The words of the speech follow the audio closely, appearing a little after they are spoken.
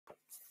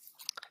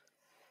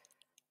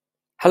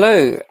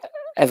Hello,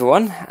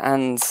 everyone,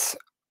 and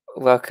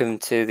welcome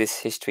to this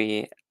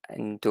History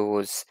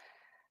Indoors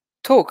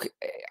talk.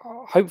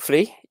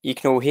 Hopefully, you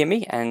can all hear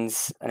me and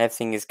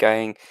everything is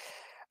going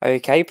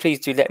okay.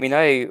 Please do let me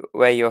know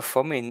where you're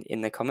from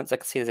in the comments. I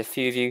can see there's a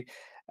few of you,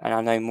 and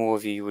I know more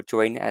of you will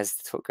join as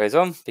the talk goes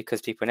on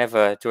because people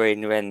never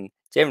join when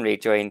generally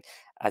join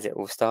as it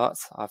all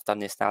starts. I've done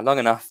this now long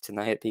enough to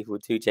know that people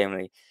do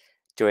generally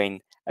join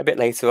a bit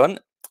later on.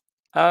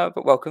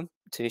 But welcome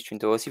to History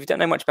Indoors. If you don't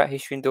know much about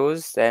History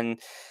Indoors, then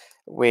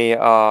we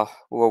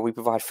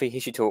provide free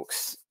history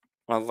talks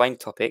on a range of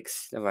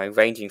topics,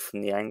 ranging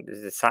from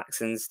the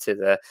Saxons to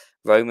the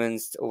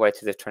Romans, all the way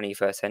to the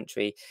 21st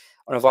century,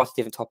 on a variety of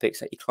different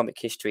topics like economic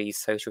histories,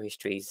 social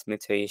histories,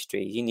 military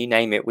history, you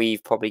name it.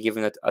 We've probably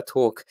given a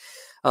talk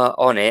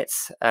on it.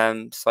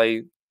 It's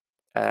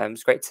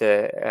great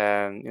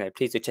to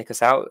please do check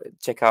us out.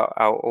 Check out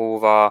all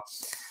of our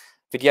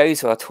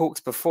videos or our talks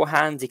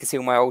beforehand. You can see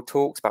all my old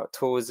talks about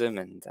tourism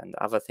and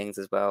other things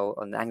as well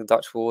on the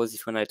Anglo-Dutch Wars.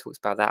 If you want to know talks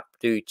about that,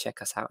 do check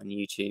us out on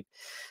YouTube.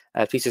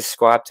 Please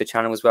subscribe to the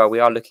channel as well. We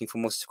are looking for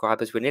more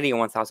subscribers. We're nearly on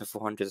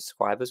 1,400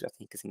 subscribers, which I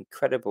think is an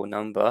incredible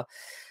number,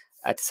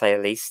 to say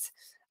the least.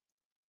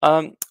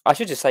 I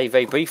should just say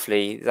very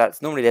briefly that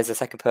normally there's a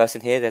second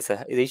person here. There's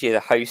usually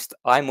the host.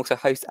 I'm also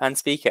host and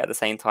speaker at the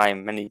same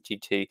time, mainly due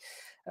to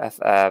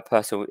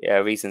personal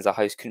reasons. Our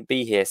host couldn't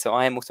be here, so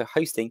I am also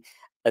hosting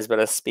as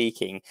well as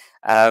speaking.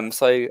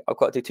 So I've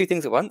got to do two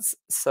things at once.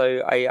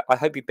 So I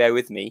hope you bear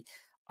with me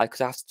because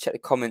I have to check the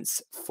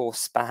comments for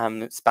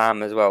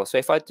spam as well. So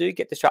if I do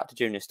get distracted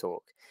during this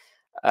talk,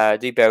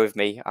 do bear with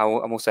me.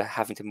 I'm also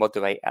having to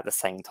moderate at the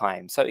same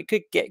time, so it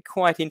could get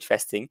quite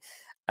interesting.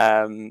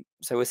 So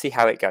we'll see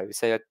how it goes.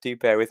 So do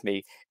bear with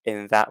me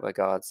in that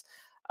regards.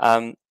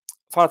 Final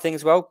thing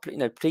as well,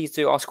 please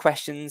do ask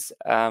questions.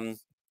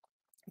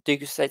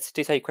 Do say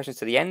your questions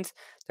to the end.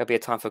 There'll be a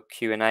time for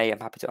Q&A. I'm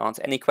happy to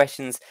answer any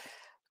questions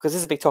because this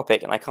is a big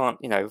topic and I can't,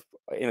 in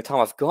the time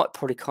I've got,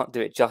 probably can't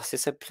do it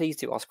justice. So please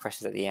do ask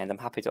questions at the end. I'm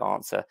happy to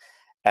answer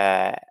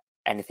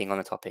anything on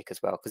the topic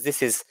as well because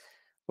this is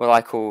what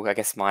I call, I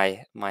guess,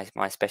 my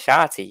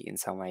speciality in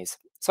some ways.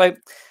 So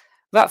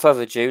without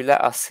further ado,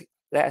 let us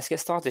get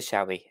started,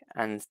 shall we?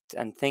 And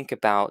think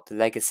about the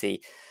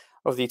legacy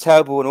of the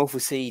terrible and awful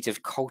siege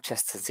of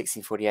Colchester in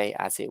 1648,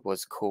 as it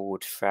was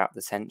called throughout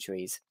the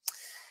centuries.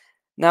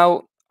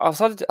 Now, I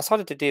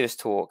started to do this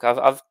talk.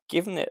 I've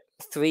given it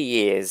 3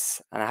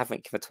 years, and I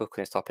haven't given a talk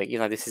on this topic.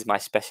 This is my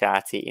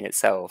speciality in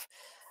itself,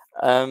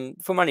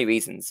 for many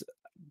reasons.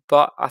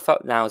 But I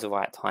felt now is the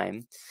right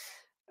time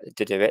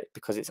to do it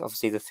because it's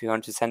obviously the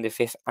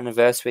 375th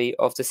anniversary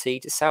of the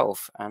siege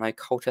itself. And I know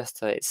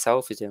Colchester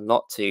itself is doing a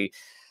lot to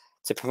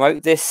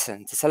promote this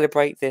and to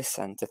celebrate this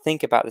and to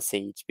think about the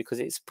siege because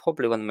it's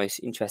probably one of the most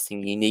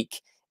interesting,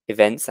 unique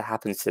events that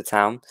happens to the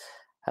town,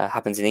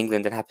 happens in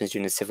England and happens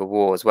during the Civil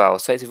War as well.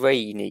 So it's a very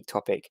unique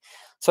topic.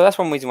 So that's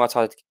one reason why I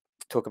decided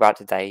to talk about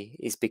today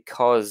is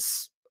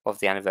because of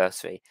the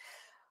anniversary.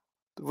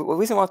 The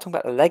reason why I'm talking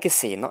about the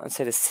legacy and not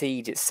necessarily the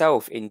siege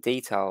itself in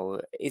detail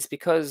is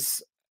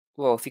because,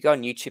 well, if you go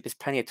on YouTube, there's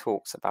plenty of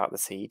talks about the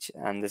siege,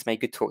 and there's many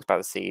good talks about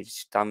the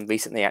siege done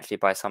recently actually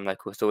by some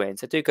local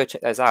historians. So do go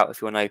check those out if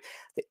you want to know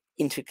the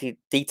intricate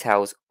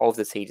details of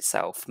the siege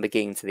itself from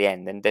beginning to the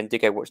end, and then do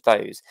go watch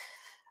those.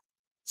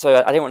 So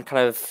I didn't want to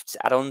kind of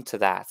add on to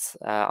that.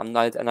 I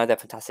know they're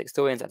fantastic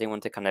historians. I didn't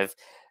want to kind of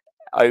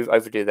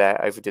overdo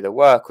their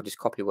work or just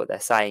copy what they're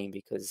saying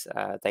because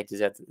they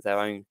deserve their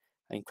own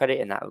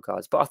credit in that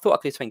regards. But I thought I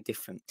could do something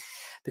different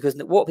because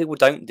what people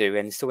don't do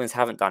and historians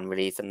haven't done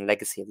really is the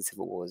legacy of the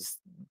Civil Wars.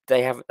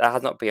 That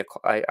has not been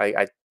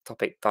a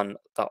topic done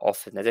that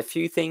often. There's a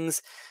few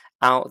things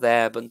out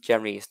there, but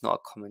generally it's not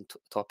a common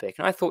topic.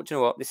 And I thought, you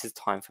know what, this is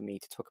time for me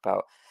to talk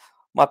about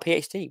my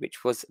PhD,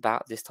 which was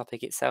about this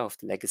topic itself,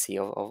 the legacy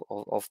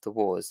of the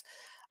wars.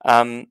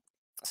 So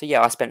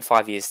yeah, I spent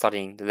 5 years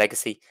studying the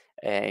legacy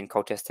in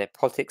Colchester,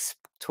 politics,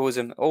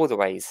 tourism, all the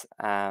ways,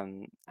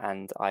 and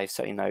I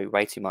certainly know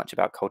way too much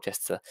about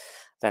Colchester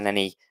than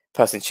any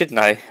person should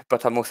know.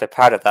 But I'm also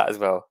proud of that as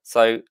well.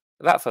 So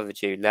without further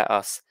ado, let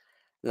us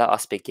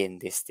begin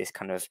this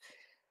kind of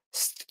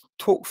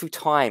talk through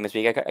time as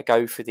we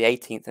go through the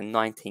 18th and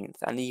 19th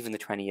and even the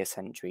 20th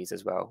centuries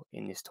as well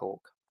in this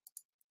talk.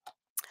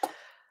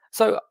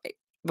 So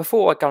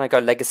before we're going to go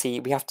legacy,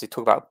 we have to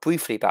talk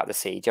briefly about the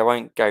siege. I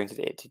won't go into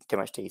too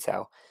much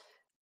detail.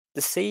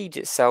 The siege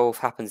itself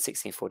happened in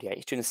 1648.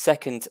 It's during the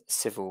Second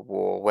Civil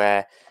War,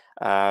 where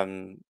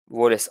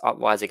royalist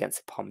uprising against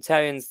the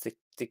Parliamentarians.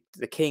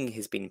 The king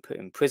has been put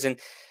in prison.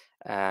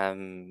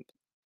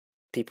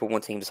 People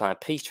wanting him to sign a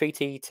peace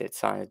treaty, to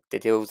sign the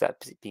deals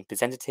that have been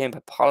presented to him by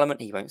Parliament.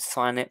 He won't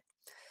sign it.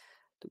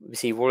 We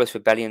see royalist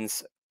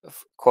rebellions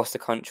across the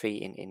country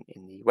in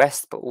the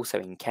west, but also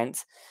in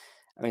Kent.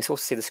 I mean, it's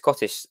also see the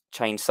Scottish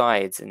change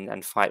sides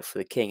and fight for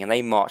the king, and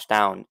they march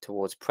down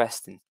towards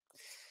Preston.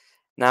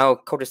 Now,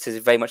 Colchester is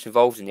very much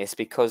involved in this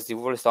because the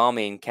Royalist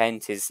army in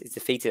Kent is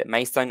defeated at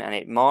Maidstone and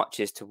it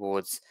marches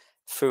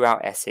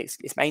throughout Essex.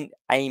 Its main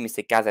aim is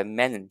to gather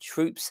men and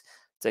troops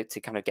to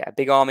kind of get a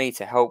big army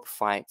to help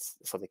fight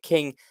for the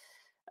king.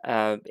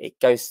 It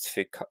goes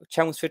through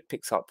Chelmsford,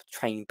 picks up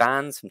trained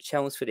bands from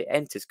Chelmsford. It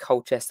enters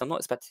Colchester. I'm not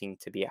expecting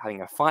to be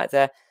having a fight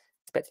there.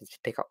 Expecting to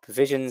pick up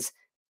provisions.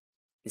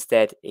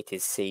 Instead, it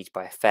is sieged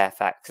by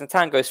Fairfax, and the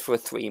town goes for a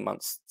 3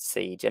 month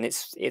siege. And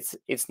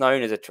it's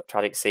known as a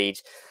tragic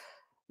siege.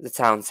 The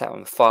town set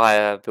on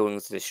fire.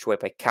 Buildings are destroyed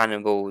by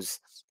cannibals.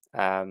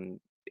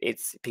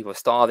 It's people are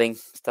starving.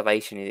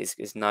 Starvation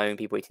is known.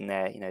 People eating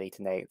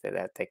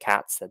their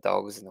cats, their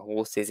dogs, and the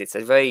horses. It's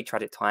a very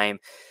tragic time.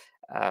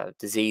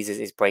 Diseases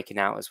is breaking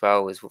out as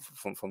well as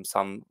from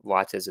some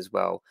writers as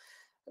well.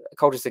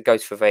 Colchester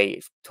goes for a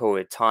very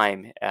torrid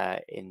time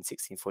in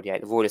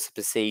 1648. The royalists are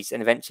besieged,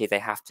 and eventually they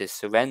have to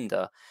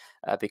surrender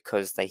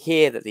because they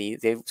hear that the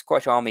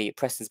Scottish army at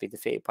Preston's been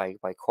defeated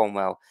by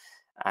Cromwell,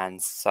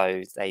 and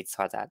so they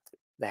decide that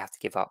they have to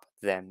give up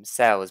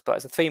themselves. But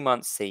it's a 3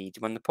 month siege,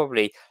 one of the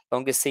probably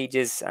longest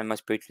sieges and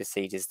most brutal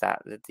sieges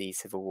that the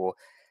Civil War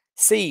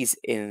sees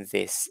in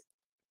this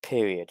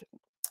period.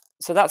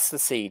 So that's the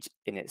siege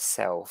in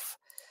itself.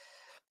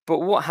 But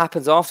what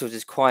happens afterwards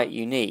is quite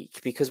unique,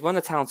 because when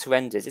the town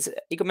surrenders,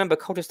 you can remember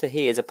Colchester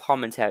here is a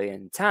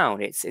Parliamentarian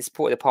town. It's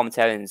supported the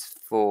Parliamentarians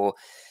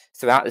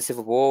throughout the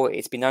Civil War.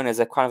 It's been known as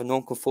a kind of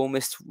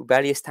non-conformist,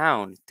 rebellious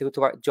town. People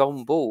talk about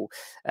John Bull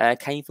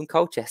came from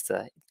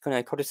Colchester.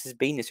 Colchester's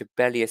been this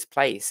rebellious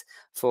place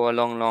for a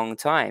long, long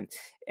time.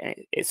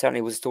 It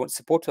certainly was a staunch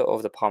supporter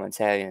of the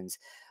Parliamentarians.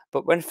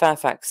 But when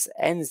Fairfax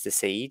ends the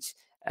siege,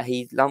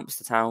 he lumps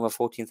the town with a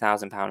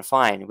 £14,000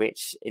 fine,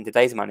 which in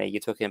today's money, you're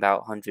talking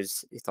about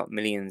hundreds, if not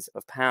millions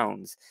of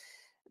pounds.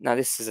 Now,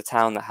 this is a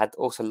town that had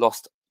also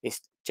lost its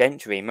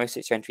gentry. Most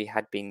of its gentry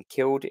had been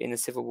killed in the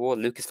Civil War.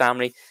 The Lucas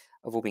family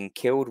have all been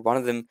killed. One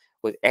of them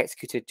was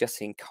executed just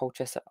in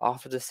Colchester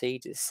after the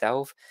siege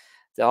itself.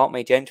 There aren't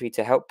many gentry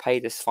to help pay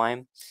this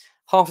fine.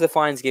 Half of the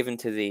fine is given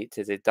to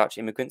the Dutch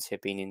immigrants who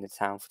have been in the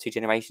town for 2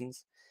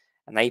 generations,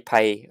 and they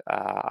pay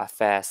a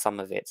fair sum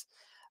of it.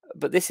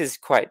 But this is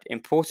quite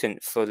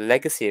important for the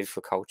legacy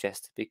for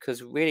Colchester,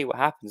 because really what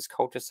happens is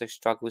Colchester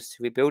struggles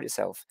to rebuild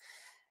itself.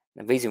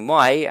 The reason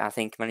why I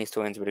think many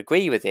historians would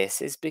agree with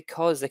this is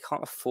because they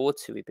can't afford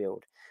to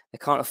rebuild. They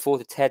can't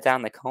afford to tear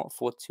down. They can't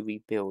afford to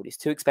rebuild. It's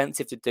too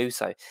expensive to do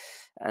so.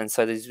 And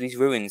so these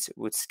ruins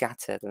would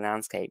scatter the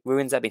landscape.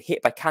 Ruins that have been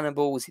hit by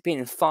cannibals, been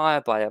in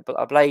fire, by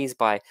a blaze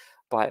by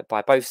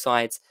both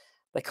sides.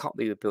 They can't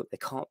be rebuilt. They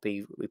can't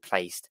be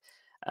replaced.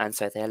 And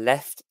so they're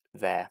left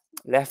there,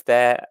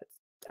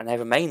 and they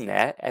remain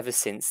there ever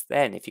since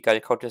then. If you go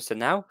to Colchester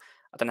now,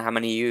 I don't know how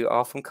many of you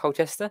are from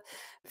Colchester.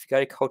 If you go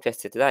to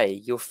Colchester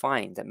today, you'll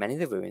find that many of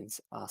the ruins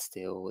are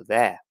still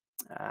there,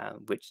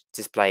 which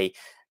display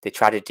the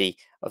tragedy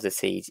of the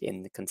siege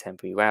in the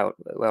contemporary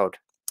world.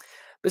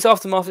 But the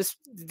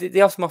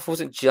aftermath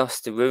wasn't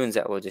just the ruins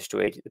that were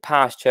destroyed. The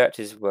parish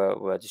churches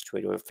were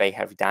destroyed or very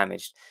heavily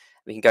damaged.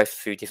 We can go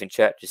through different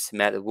churches. St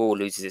Mary the Wall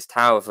loses its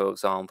tower, for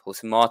example.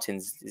 St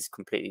Martin's is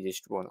completely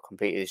destroyed, well, not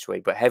completely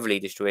destroyed, but heavily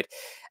destroyed.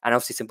 And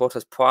obviously St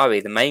Botolph's Priory,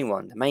 the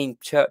main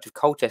church of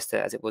Colchester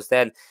as it was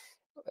then,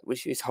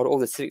 which used to hold all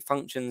the civic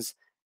functions,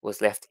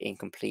 was left in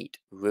complete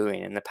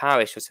ruin. And the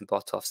parish of St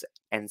Botolph's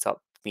ends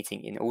up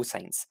meeting in All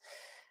Saints.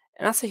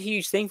 And that's a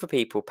huge thing for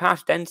people.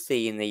 Parish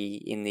identity in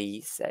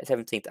the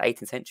 17th,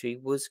 18th century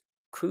was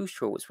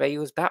crucial. It's where you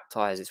was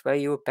baptized. It's where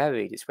you were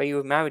buried. It's where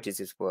your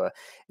marriages were.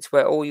 It's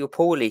where all your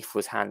poor leaf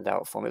was handed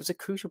out from. It was a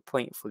crucial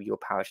point for your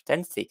parish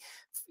identity.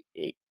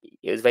 It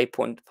was a very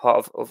important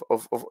part of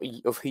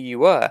who you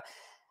were.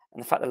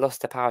 And the fact that loss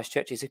to parish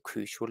church is a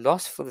crucial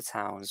loss for the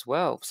town as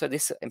well. So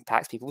this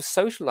impacts people's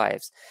social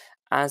lives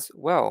as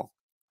well.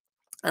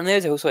 And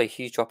there's also a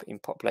huge drop in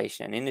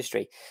population and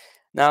industry.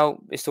 Now,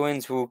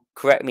 historians will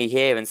correct me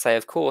here and say,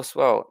 of course,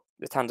 well,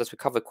 the town does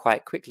recover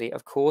quite quickly.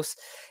 Of course,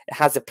 it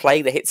has a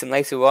plague that hits them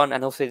later on,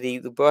 and also the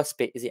worst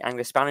bit is the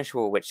Anglo-Spanish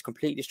War, which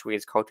completely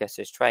destroys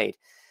Colchester's trade.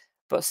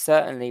 But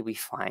certainly we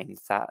find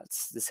that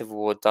the Civil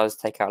War does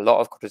take out a lot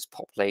of Colchester's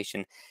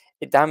population.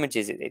 It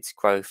damages its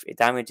growth. It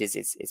damages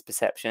its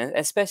perception, and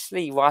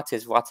especially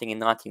writers writing in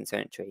 19th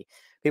century.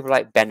 People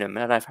like Benham.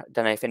 I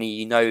don't know if any of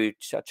you know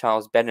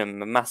Charles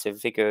Benham, a massive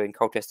figure in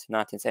Colchester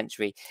 19th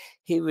century.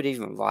 He would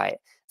even write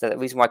that the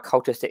reason why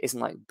Colchester isn't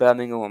like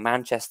Birmingham or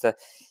Manchester,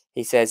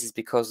 he says, is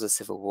because of the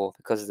Civil War,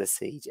 because of the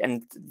siege.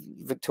 And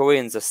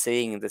Victorians are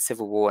seeing the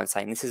Civil War and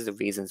saying this is the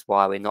reasons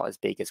why we're not as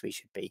big as we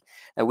should be.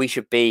 Now, we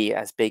should be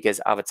as big as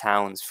other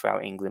towns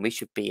throughout England. We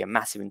should be a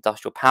massive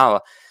industrial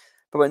power,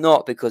 but we're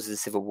not, because the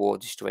Civil War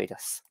destroyed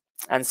us.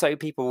 And so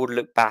people would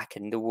look back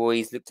and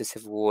always look to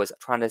Civil Wars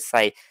trying to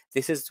say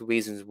this is the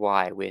reasons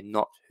why we're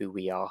not who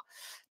we are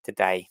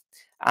today.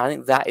 And I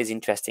think that is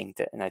interesting.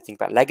 And I think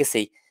about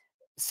legacy.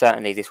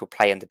 Certainly this will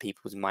play under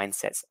people's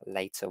mindsets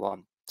later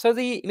on. So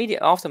the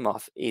immediate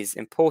aftermath is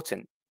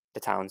important. The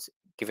town's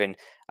given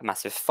a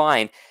massive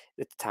fine,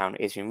 the town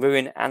is in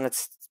ruin, and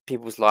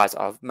people's lives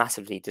are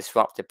massively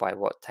disrupted by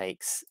what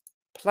takes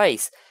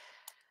place.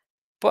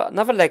 But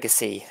another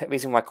legacy, the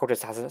reason why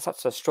Colchester has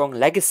such a strong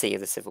legacy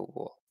of the Civil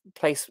War,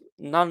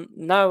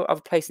 no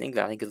other place in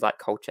England I think is like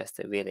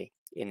Colchester, really.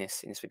 in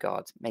this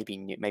regard. Maybe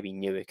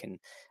Newark and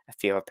a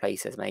few other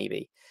places,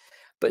 maybe.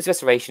 But its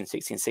restoration,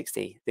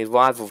 1660, the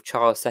arrival of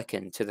Charles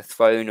II to the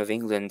throne of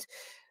England,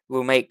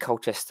 will make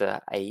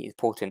Colchester an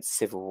important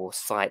Civil War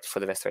site for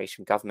the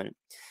Restoration government.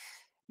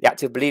 The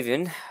Act of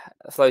Oblivion,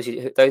 for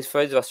those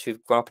of us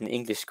who've grown up in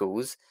English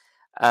schools,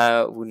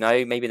 will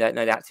know, maybe they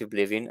know the Act of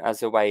Oblivion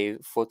as a way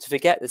to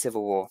forget the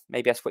Civil War.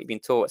 Maybe that's what you've been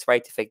taught. It's a way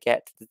to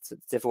forget the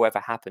Civil War ever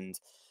happened.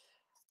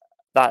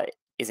 That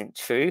isn't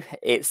true.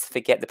 It's to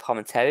forget the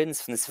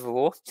Parliamentarians from the Civil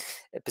War.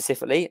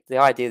 Specifically, the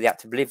idea of the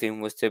Act of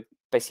Oblivion was to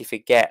basically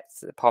forget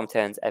that the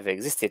Parliamentarians ever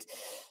existed,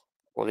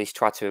 or at least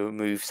try to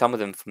remove some of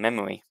them from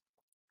memory.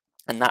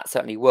 And that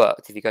certainly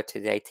worked. If you go to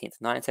the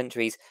 18th and 19th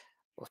centuries,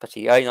 or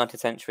especially the early 19th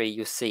century,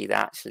 you'll see that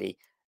actually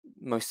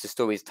most of the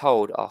stories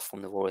told are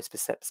from the royalist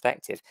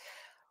perspective.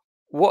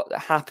 What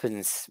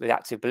happens with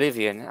Act of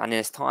Oblivion and in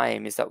its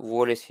time is that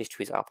royalist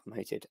histories are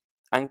promoted.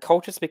 And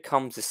Colchester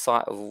becomes the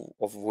site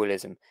of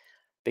royalism,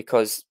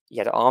 because you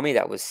had an army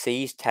that was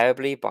sieged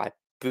terribly by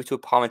brutal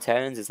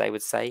parliamentarians, as they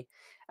would say,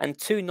 and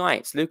two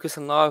knights, Lucas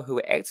and Lara, who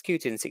were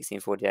executed in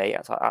 1648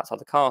 outside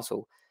the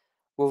castle,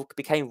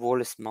 became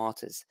royalist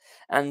martyrs.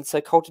 And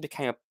so Colchester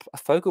became a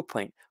focal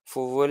point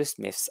for royalist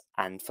myths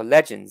and for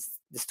legends.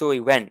 The story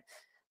went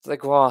that the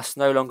grass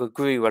no longer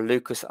grew where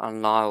Lucas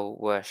and Lara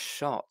were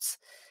shot.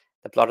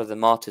 The blood of the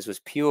martyrs was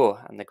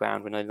pure, and the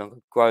ground would no longer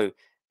grow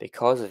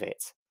because of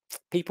it.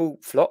 People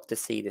flocked to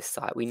see this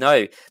site. We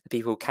know that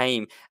people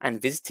came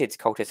and visited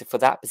Colchester for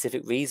that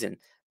specific reason.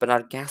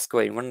 Bernard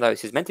Gascoigne, one of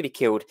those who's meant to be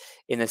killed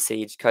in the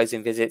siege, goes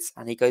and visits,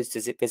 and he goes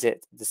to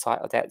visit the site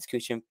of their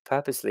execution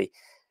purposely.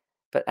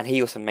 And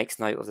he also makes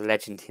note of the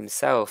legend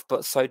himself,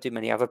 but so do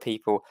many other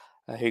people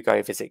who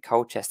go visit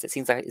Colchester. It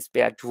seems like it's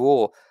been a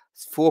draw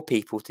for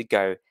people to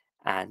go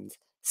and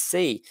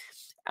see.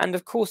 And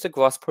of course, the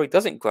grass probably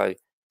doesn't grow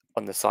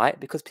on the site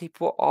because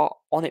people are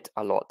on it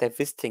a lot. They're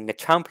visiting, they're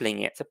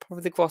trampling it. So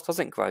probably the grass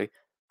doesn't grow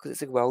because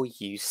it's a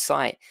well-used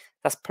site.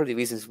 That's probably the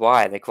reasons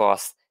why the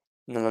grass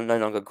no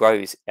longer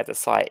grows at the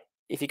site.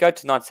 If you go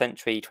to 19th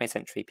century, 20th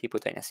century, people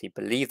don't necessarily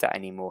believe that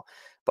anymore.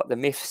 But the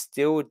myth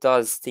still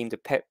does seem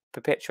to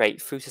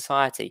perpetuate through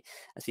society,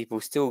 as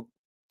people still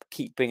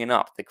keep bringing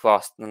up the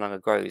grass no longer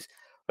grows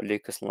where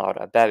Lucas and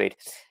Lara are buried.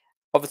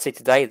 Obviously,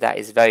 today that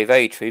is very,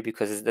 very true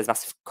because there's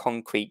massive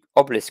concrete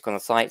obelisk on the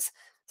sites.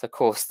 So, of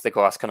course, the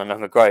grass can no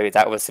longer grow.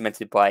 That was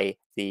cemented by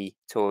the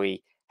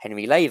Tory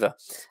Henry Laver,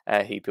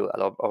 who built a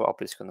lot of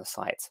obelisk on the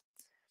site.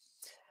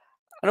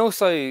 And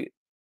also,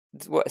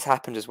 what has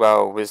happened as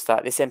well was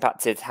that this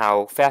impacted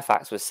how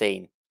Fairfax was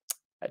seen.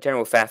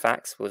 General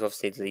Fairfax was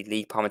obviously the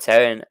lead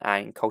Parliamentarian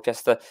in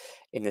Colchester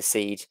in the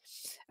siege.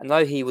 And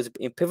though he was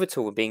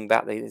pivotal in bringing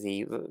back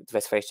the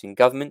Restoration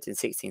government in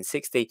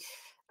 1660,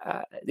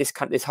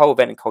 this whole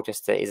event in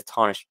Colchester is a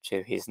tarnish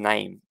to his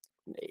name.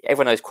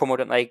 Everyone knows Cromwell,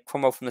 don't they?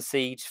 Cromwell from the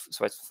siege,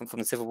 sorry, from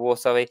the Civil War,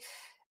 sorry.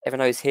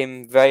 Everyone knows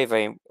him very,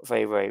 very,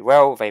 very, very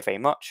well, very, very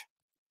much.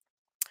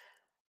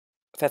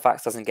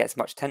 Fairfax doesn't get as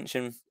much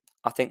attention.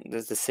 I think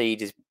the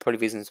siege is probably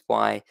reasons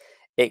why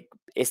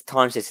it's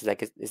tarnishes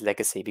his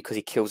legacy, because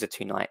he kills the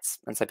two knights,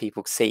 and so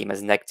people see him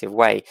as a negative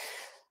way.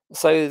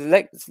 So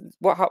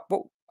what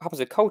happens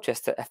with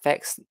Colchester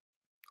affects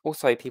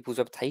also people's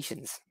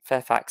reputations.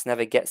 Fairfax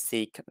never gets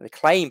the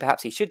claim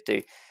perhaps he should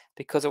do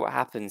because of what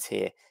happens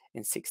here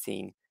in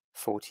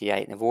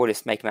 1648. And the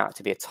royalists make him out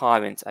to be a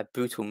tyrant, a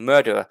brutal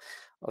murderer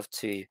of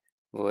two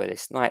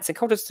royalist knights. And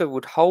Colchester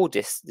would hold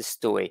this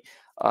story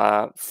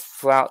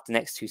throughout the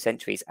next 2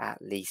 centuries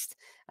at least,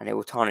 and it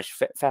will tarnish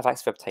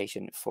Fairfax's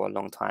reputation for a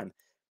long time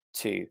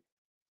to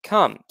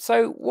come.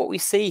 So what we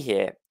see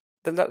here,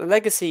 the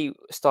legacy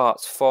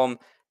starts from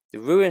the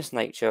ruinous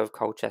nature of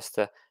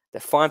Colchester, the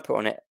fine put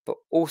on it, but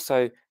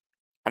also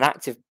an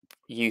active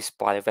use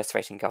by the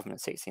Restoration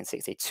government in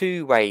 1660.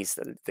 2 ways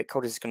that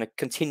Colchester is going to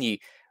continue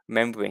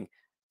remembering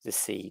the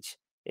siege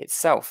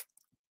itself.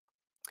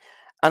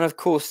 And of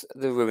course,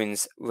 the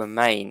ruins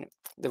remain.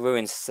 The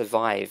ruins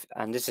survive,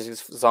 and this is an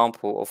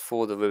example of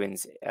 4 of the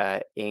ruins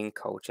in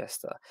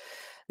Colchester.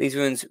 These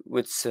ruins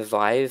would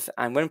survive,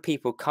 and when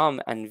people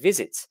come and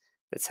visit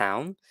the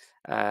town,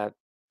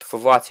 for a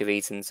variety of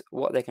reasons,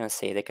 what they're going to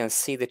see, they're going to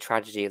see the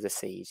tragedy of the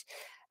siege.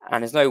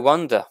 And there's no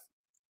wonder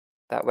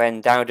that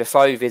when Daniel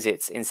Defoe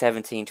visits in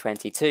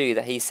 1722,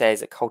 that he says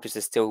that Colchester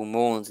still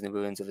mourns in the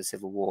ruins of the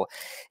Civil War.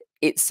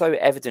 It's so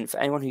evident for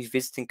anyone who's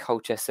visiting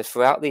Colchester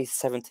throughout the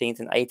 17th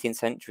and 18th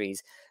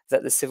centuries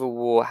that the Civil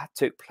War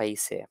took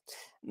place here.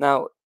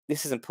 Now,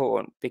 this is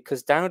important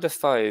because Daniel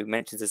Defoe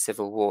mentions the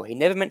Civil War. He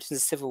never mentions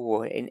the Civil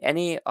War in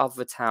any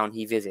other town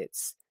he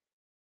visits.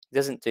 He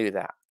doesn't do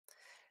that.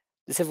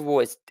 The Civil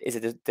War is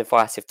a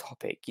divisive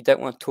topic. You don't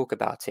want to talk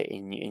about it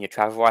in your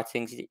travel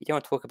writings. You don't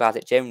want to talk about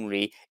it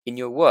generally in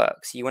your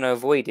works. You want to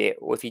avoid it,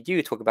 or if you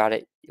do talk about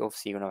it,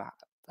 obviously you want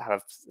to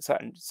have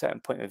a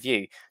certain point of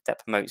view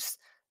that promotes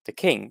the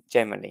king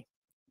generally.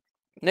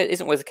 No, it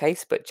isn't always the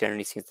case, but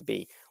generally seems to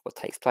be what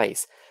takes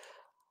place.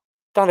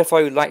 Daniel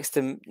Defoe likes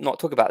to not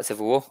talk about the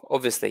Civil War,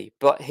 obviously,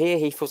 but here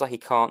he feels like he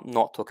can't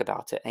not talk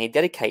about it, and he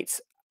dedicates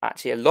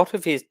actually a lot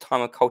of his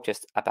time on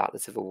Colchester about the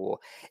Civil War.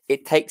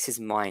 It takes his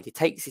mind, it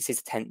takes his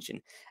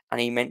attention, and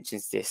he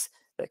mentions this,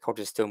 that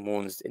Colchester still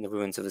mourns in the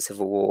ruins of the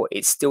Civil War.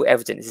 It's still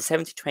evident. This is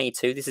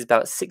 1722. This is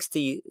about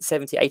 60,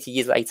 70, 80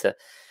 years later,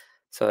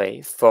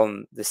 sorry,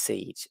 from the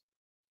siege.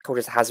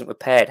 Colchester hasn't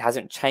repaired,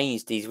 hasn't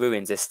changed these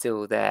ruins. They're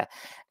still there.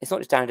 It's not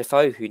just Darren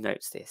Defoe who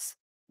notes this.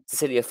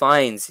 Cecilia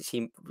Fiennes,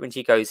 when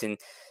she goes in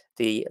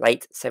the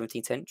late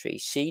 17th century,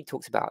 she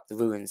talks about the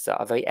ruins that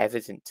are very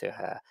evident to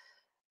her.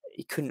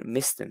 You couldn't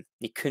miss them.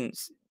 You couldn't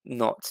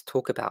not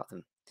talk about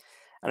them.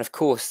 And of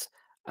course,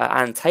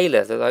 Anne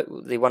Taylor,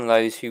 the one of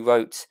those who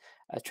wrote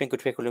Twinkle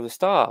Twinkle Little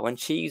Star, when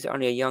she's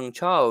only a young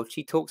child,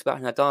 she talks about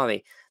in her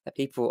diary that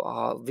people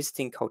are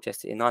visiting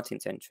Colchester in the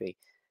 19th century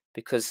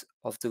because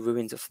of the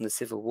ruins from the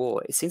Civil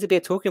War. It seems to be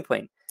a talking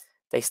point.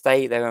 They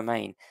stay, they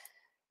remain.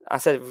 I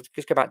said,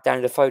 just go back down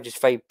to Defoe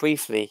just very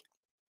briefly.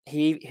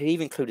 He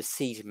even includes a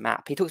siege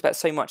map. He talks about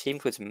so much. He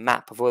includes a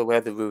map of where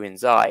the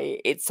ruins are.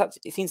 It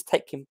seems to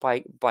take him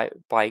by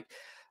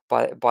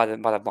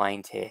the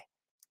mind here.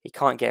 He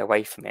can't get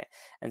away from it.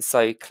 And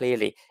so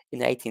clearly, in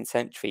the 18th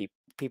century,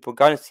 people are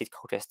going to see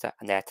Colchester,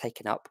 and they are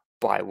taken up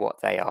by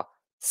what they are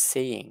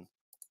seeing.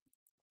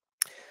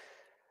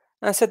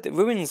 And I said that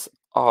ruins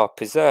are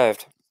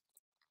preserved.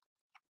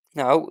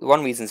 Now,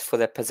 one reason for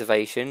their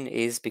preservation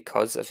is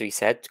because, as we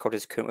said,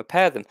 Colchester couldn't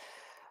repair them.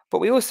 But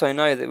we also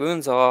know that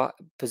ruins are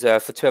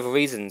preserved for two other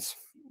reasons.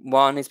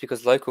 One is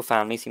because local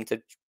families seem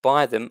to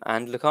buy them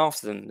and look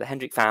after them. The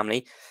Hendrick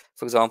family,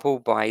 for example,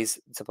 buys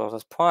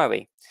Zabatas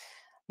Priory.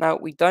 Now,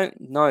 we don't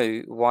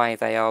know why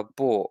they are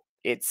bought.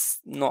 It's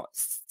not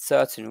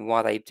certain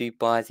why they do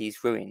buy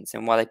these ruins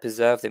and why they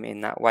preserve them in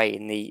that way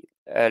in the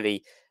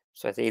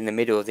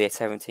middle of the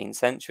 17th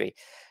century.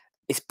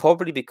 It's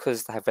probably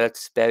because they have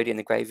relatives buried in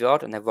the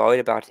graveyard and they're worried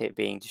about it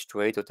being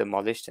destroyed or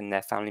demolished and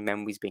their family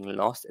memories being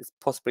lost. It's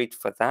possibly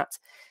for that.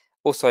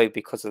 Also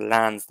because of the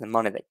lands and the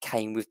money that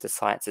came with the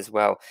sites as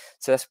well.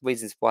 So that's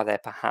reasons why they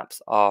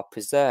perhaps are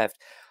preserved.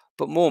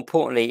 But more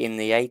importantly, in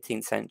the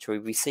 18th century,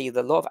 we see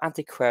that a lot of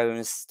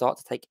antiquarians start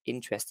to take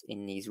interest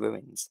in these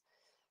ruins.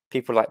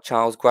 People like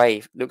Charles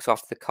Gray looks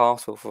after the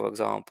castle, for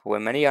example,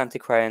 and many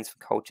antiquarians from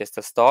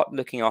Colchester start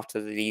looking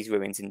after these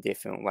ruins in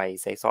different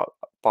ways. They start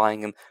buying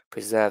them,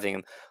 preserving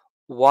them.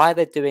 Why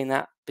they're doing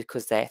that?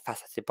 Because they're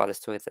fascinated by the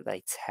stories that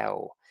they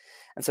tell.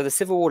 And so the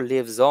Civil War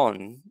lives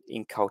on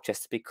in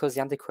Colchester because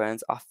the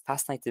antiquarians are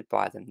fascinated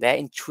by them. They're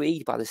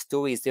intrigued by the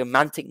stories, the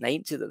romantic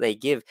nature that they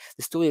give,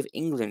 the story of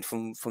England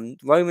from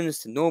Romans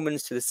to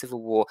Normans to the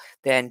Civil War.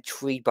 They're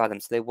intrigued by them,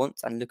 so they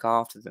want and look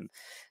after them.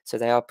 So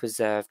they are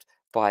preserved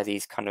by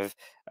these kind of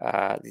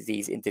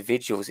these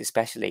individuals,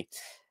 especially.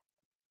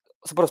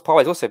 Sabota's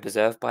Priory is also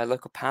preserved by a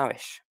local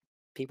parish.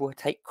 People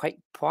take great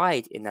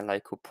pride in their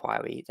local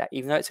priory. That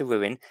even though it's a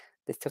ruin,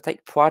 they still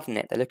take pride in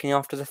it. They're looking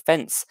after the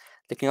fence,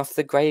 looking after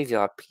the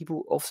graveyard.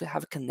 People also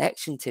have a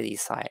connection to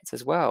these sites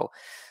as well.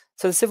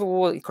 So the Civil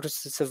War in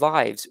Colchester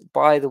survives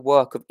by the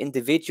work of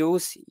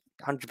individuals,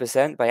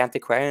 100%, by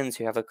antiquarians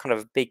who have a kind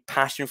of big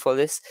passion for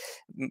this.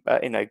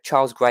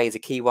 Charles Gray is a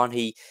key one.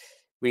 He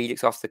really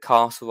looks after the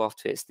castle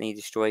after it's nearly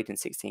destroyed in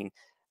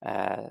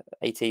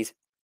 1680s.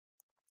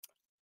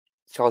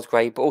 Charles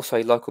Gray, but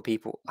also local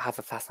people have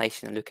a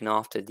fascination in looking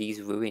after these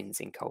ruins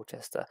in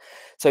Colchester.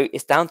 So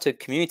it's down to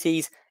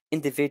communities,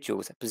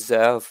 individuals that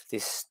preserve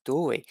this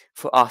story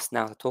for us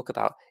now to talk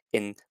about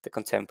in the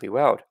contemporary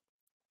world.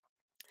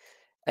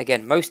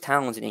 Again, most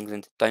towns in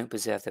England don't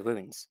preserve their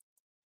ruins.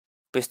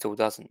 Bristol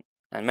doesn't,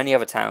 and many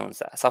other towns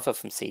that suffer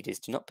from sieges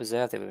do not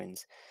preserve their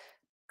ruins.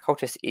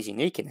 Colchester is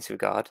unique in this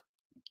regard.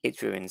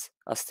 Its ruins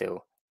are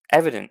still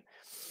evident.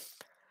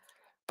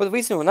 But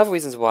another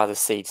reason why the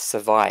siege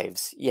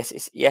survives, yes,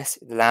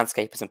 the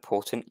landscape is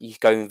important. You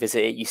go and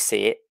visit it, you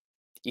see it.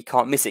 You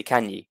can't miss it,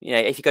 can you?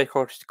 If you go to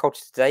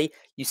Colchester today,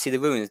 you see the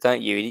ruins,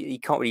 don't you? You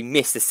can't really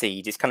miss the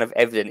siege. It's kind of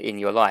evident in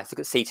your life. Look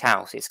at Siege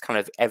House. It's kind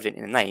of evident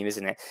in the name,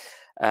 isn't it?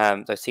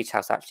 Though Siege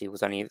House actually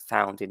was only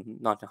found in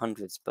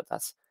 1900s, but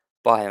that's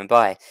by and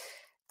by.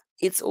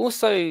 It's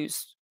also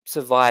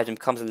survived and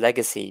becomes a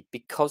legacy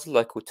because of the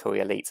local Tory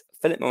elite.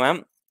 Philip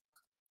Morant,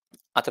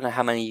 I don't know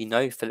how many of you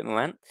know Philip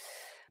Morant,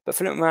 but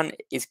Philip Morant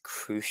is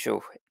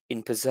crucial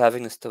in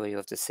preserving the story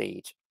of the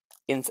siege.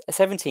 In the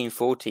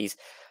 1740s,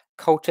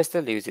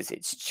 Colchester loses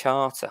its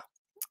charter.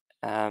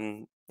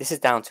 This is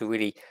down to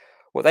really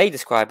what they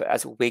describe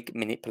as Whig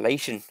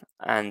manipulation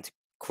and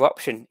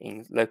corruption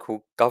in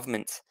local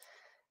government.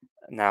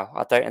 Now,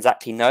 I don't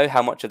exactly know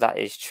how much of that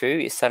is true.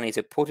 It certainly is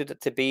reported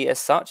to be as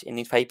such in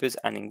newspapers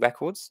and in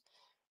records.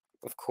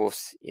 Of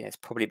course, it's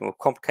probably more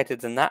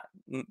complicated than that,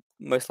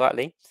 most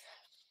likely.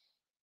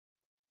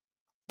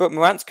 But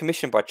Morant's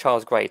commissioned by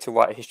Charles Gray to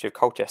write a history of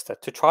Colchester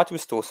to try to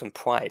restore some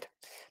pride,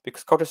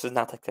 because Colchester has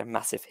now taken a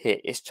massive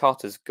hit. Its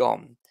charter's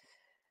gone.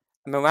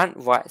 And Morant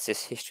writes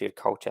this history of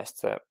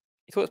Colchester.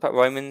 He talks about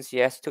Romans,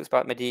 yes. He talks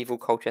about medieval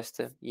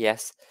Colchester,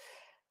 yes.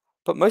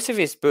 But most of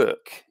his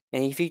book,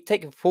 and if you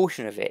take a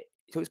portion of it,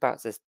 he talks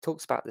about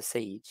the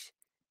siege,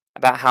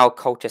 about how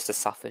Colchester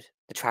suffered,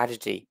 the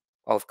tragedy,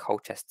 of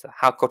Colchester,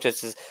 how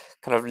Colchester's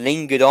kind of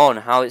lingered on,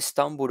 how it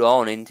stumbled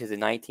on into the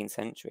 19th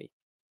century.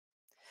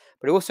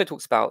 But it also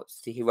talks about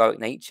the heroic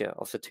nature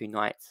of the two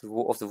knights,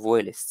 of the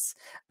royalists,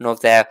 and of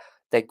their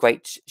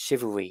great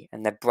chivalry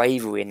and their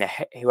bravery and their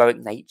heroic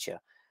nature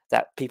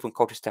that people in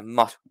Colchester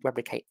must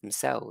replicate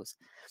themselves.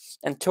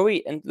 And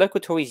local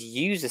Tories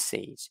used the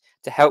siege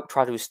to help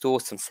try to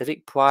restore some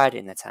civic pride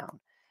in the town.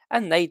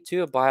 And they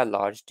do, by and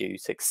large, do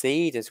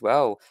succeed as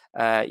well,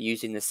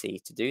 using the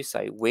siege to do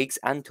so. Whigs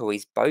and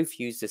Tories both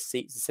used the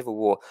Civil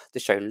War to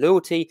show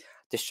loyalty,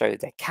 to show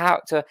their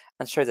character,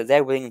 and show that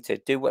they're willing to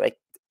do what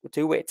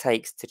it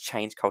takes to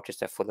change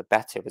Colchester for the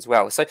better as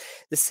well. So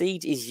the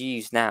siege is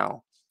used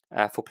now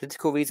for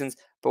political reasons,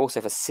 but also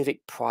for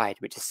civic pride,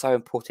 which is so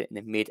important in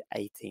the mid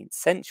 18th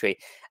century.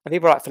 And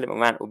people like Philip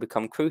Morant will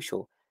become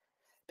crucial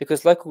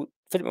because Philip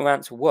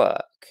Morant's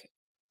work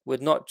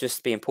would not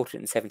just be important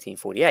in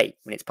 1748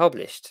 when it's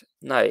published.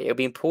 No, it'll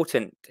be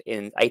important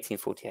in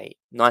 1848,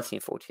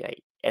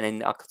 1948, and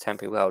in our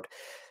contemporary world.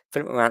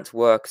 Philip Morant's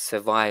work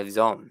survives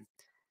on.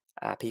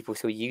 People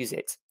still use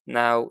it.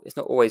 Now, it's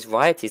not always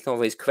right. He's not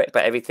always correct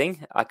about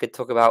everything. I could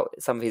talk about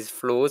some of his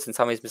flaws and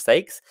some of his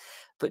mistakes,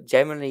 but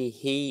generally,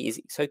 he is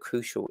so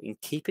crucial in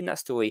keeping that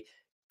story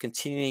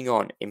continuing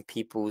on in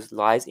people's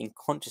lives, in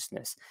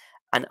consciousness,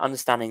 and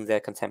understanding their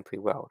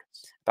contemporary world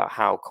about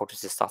how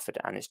Colchester suffered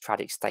and its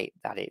tragic state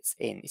that it's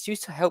in. It's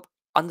used to help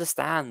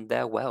understand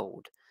their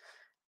world.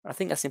 I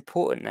think that's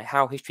important,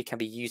 how history can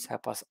be used to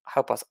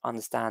help us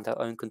understand our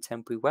own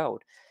contemporary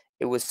world.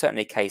 It was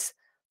certainly the case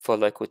for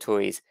local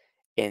Tories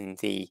in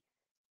the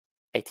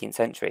 18th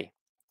century.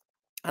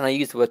 And I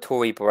use the word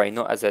Tory boy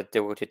not as a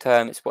derogatory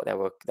term, it's what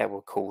they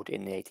were called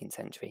in the 18th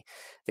century.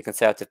 The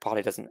Conservative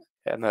Party doesn't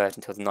emerge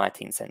until the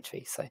 19th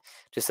century, so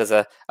just as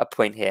a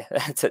point here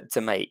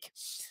to make.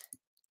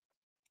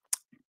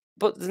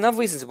 But there's another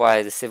reasons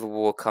why the Civil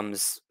War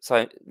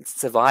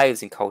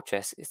survives in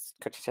Colchester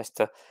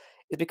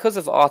is because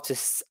of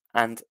artists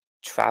and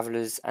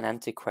travellers and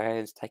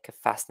antiquarians take a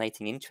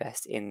fascinating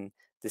interest in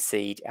the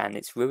siege and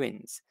its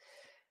ruins.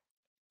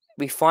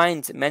 We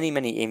find many,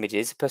 many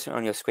images. The person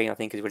on your screen, I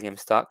think, is William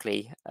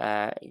Starkley,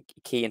 a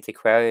key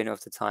antiquarian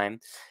of the time,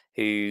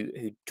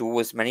 who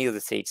draws many of the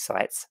siege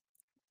sites.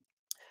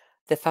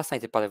 They're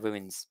fascinated by the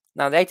ruins.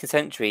 Now, the 18th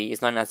century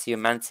is known as the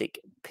Romantic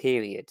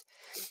period,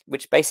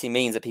 which basically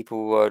means that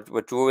people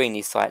were drawing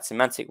these sites in a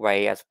romantic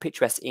way as a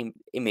picturesque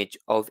image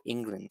of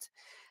England.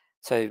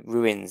 So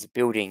ruins,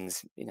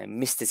 buildings,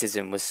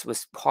 mysticism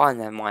was high in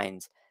their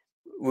minds.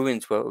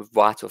 Ruins were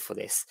vital for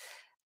this.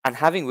 And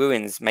having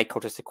ruins made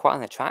Colchester quite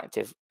an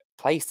attractive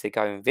place to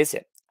go and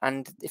visit.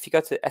 And if you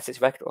go to the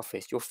Essex Record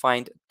Office, you'll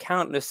find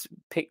countless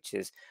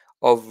pictures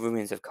of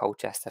ruins of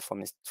Colchester from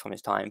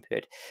this time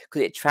period,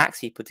 because it attracts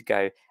people to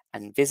go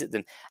and visit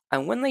them.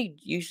 And when they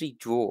usually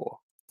draw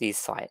these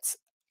sites,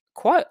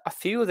 quite a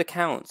few of the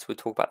accounts would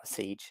talk about the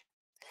siege,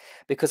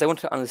 because they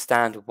wanted to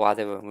understand why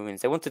there were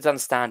ruins. They wanted to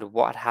understand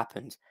what had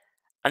happened.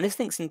 And this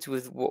links into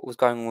with what was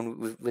going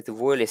on with the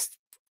royalist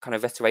kind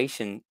of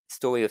restoration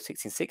story of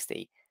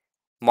 1660,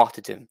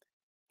 martyrdom,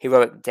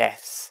 heroic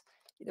deaths,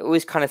 all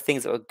these kind of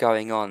things that were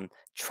going on,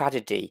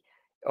 tragedy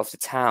of the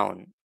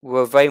town,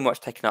 were very much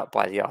taken up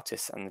by the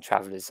artists and the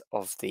travellers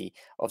of the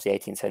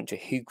 18th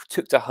century, who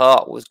took to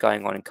heart what was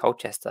going on in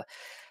Colchester,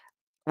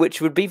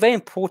 which would be very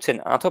important.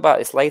 And I'll talk about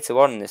this later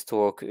on in this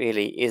talk.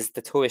 Really, is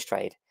the tourist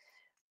trade.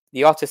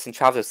 The artists and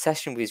travellers'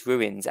 obsession with these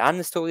ruins and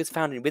the stories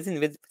found within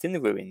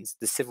the ruins,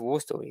 the Civil War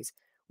stories,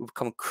 will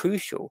become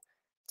crucial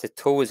to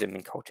tourism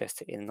in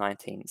Colchester in the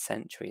 19th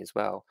century as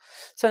well.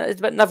 So there's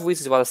another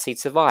reason why the siege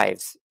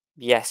survives.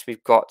 Yes,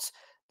 we've got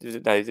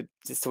the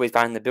stories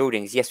found in the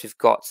buildings. Yes, we've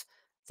got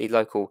the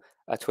local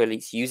tour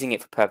elites using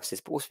it for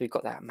purposes, but also we've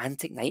got that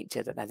romantic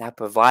nature that they now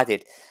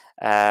provided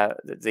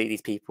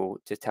these people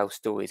to tell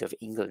stories of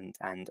England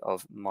and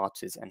of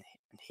martyrs and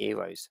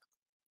heroes.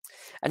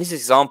 And this is an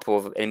example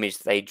of an image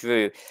that they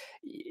drew.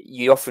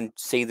 You often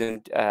see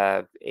them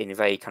in a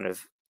very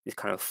this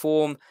kind of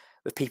form,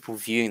 with people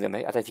viewing them.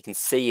 I don't know if you can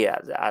see it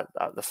at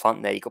the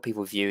front there. You've got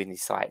people viewing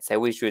these sites. They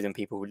always drew them,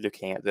 people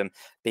looking at them,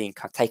 being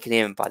kind of taken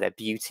in by their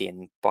beauty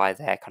and by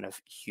their kind of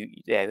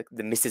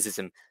the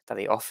mysticism that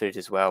they offered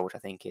as well, which I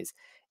think is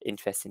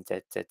interesting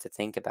to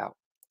think about.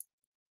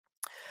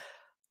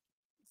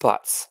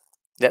 But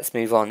let's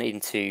move on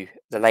into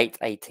the late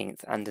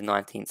 18th and the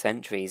 19th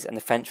centuries and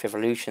the French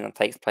Revolution that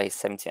takes place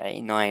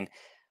 1789.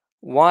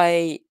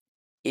 Why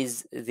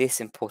is this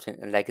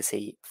important a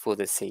legacy for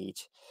the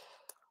siege?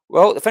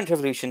 Well, the French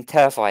Revolution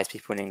terrifies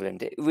people in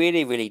England. It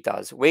really, really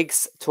does.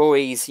 Whigs,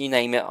 Tories, you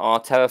name it,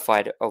 are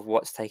terrified of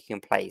what's taking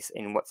place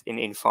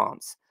in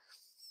France.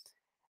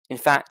 In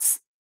fact,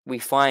 we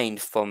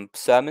find from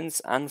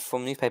sermons and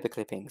from newspaper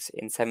clippings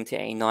in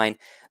 1789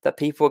 that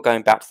people are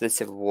going back to the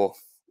Civil War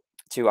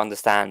to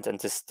understand and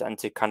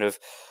to kind of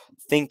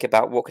think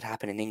about what could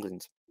happen in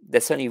England.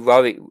 There's certainly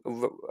worried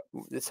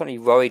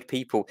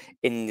people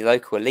in the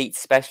local elites,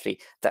 especially,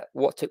 that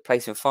what took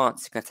place in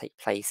France is going to take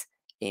place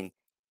in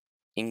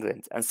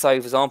England. And so,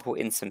 for example,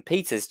 in St.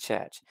 Peter's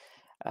Church,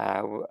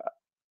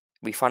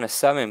 we find a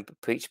sermon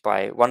preached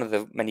by one of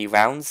the many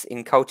rounds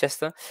in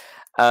Colchester,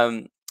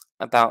 um,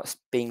 about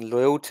being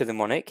loyal to the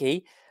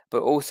monarchy,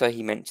 but also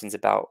he mentions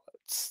about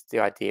the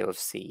idea of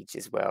siege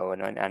as well,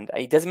 and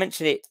he doesn't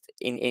mention it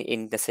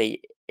in let's say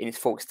in its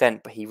full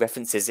extent, but he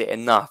references it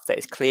enough that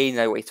it's clear you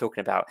know what he's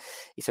talking about.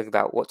 He's talking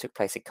about what took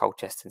place in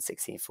Colchester in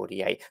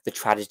 1648, the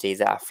tragedies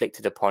that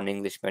afflicted upon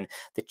Englishmen,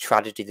 the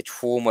tragedy, the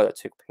trauma that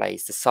took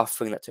place, the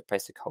suffering that took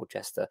place in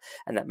Colchester,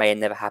 and that may have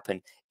never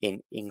happened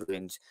in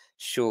England's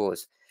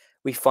shores.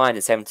 We find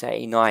in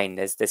 1789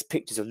 there's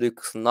pictures of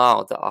Lucas and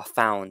Lyle that are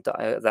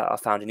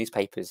found in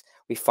newspapers.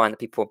 We find that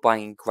people are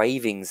buying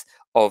engravings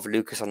of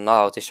Lucas and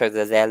Lyle to show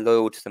that they're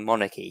loyal to the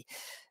monarchy.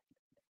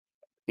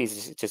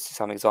 These are just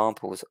some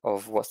examples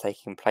of what's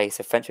taking place.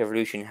 The French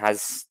Revolution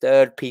has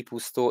stirred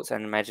people's thoughts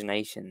and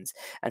imaginations,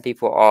 and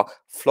people are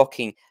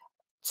flocking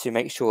to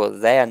make sure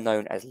they are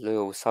known as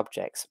loyal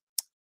subjects.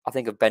 I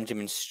think of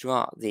Benjamin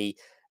Strutt, the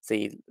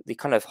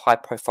kind of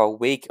high-profile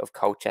Whig of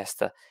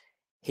Colchester.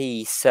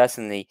 He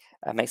certainly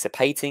makes a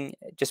painting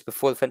just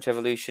before the French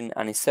Revolution,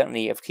 and is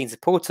certainly a keen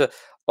supporter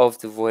of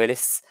the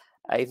Royalists,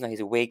 even though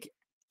he's a Whig.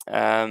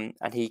 And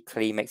he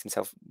clearly makes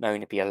himself known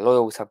to be a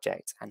loyal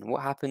subject. And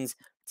what happens?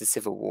 The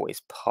Civil War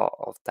is part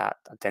of that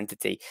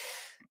identity.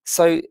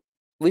 So, the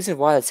reason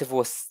why the Civil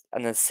War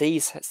and the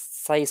siege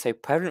stay so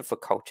prevalent for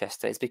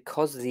Colchester is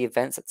because of the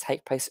events that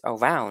take place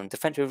around. The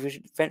French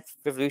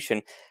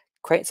Revolution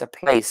creates a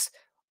place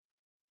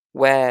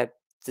where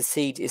the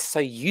siege is so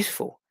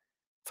useful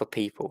for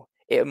people.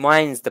 It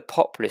reminds the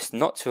populace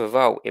not to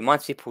revolt. It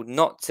reminds people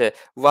not to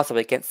rise up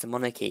against the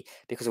monarchy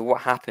because of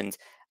what happened.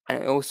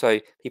 And also,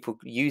 people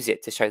use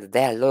it to show that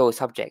they're loyal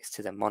subjects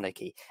to the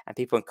monarchy. And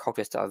people in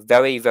Colchester are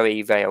very,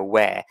 very, very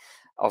aware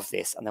of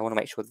this. And they want to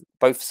make sure that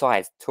both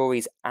sides,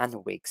 Tories and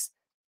Whigs,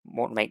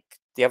 want to make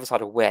the other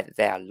side aware that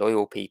they are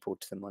loyal people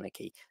to the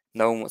monarchy.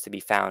 No one wants to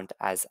be found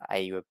as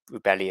a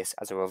rebellious,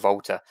 as a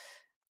revolter.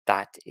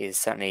 That is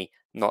certainly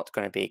not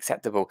going to be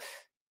acceptable.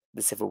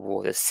 The Civil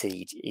War, the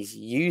siege, is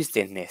used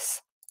in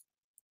this.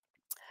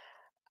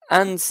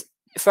 And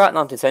throughout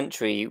the 19th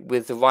century,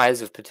 with the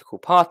rise of political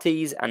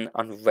parties and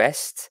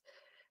unrest,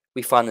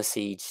 we find the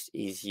siege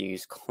is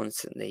used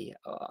constantly.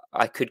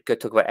 I could go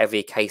talk about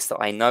every case that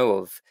I know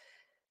of.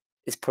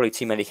 There's probably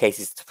too many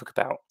cases to talk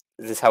about.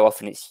 This is how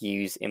often it's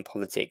used in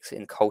politics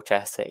in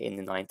Colchester in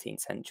the 19th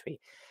century.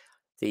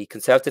 The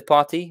Conservative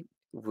Party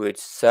would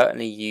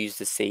certainly use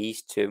the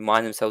siege to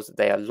remind themselves that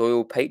they are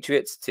loyal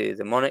patriots to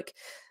the monarch.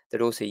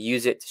 They'd also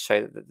use it to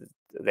show that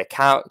their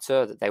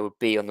character, that they would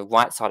be on the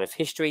right side of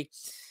history.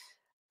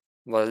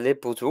 Well, the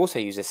Liberals would also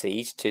use the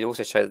siege to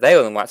also show that they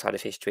were on the right side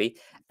of history.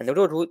 And the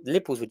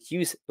Liberals would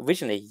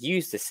originally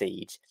use the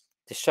siege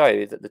to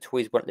show that the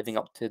Tories weren't living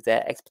up to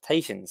their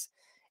expectations.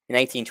 In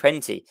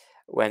 1820,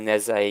 when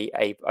there's a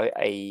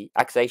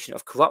accusation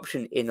of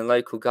corruption in the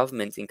local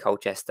government in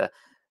Colchester,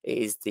 it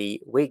is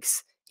the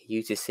Whigs who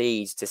use the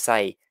siege to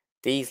say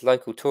these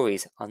local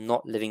Tories are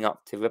not living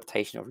up to the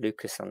reputation of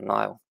Lucas and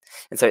Lyle.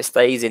 And so it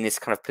stays in this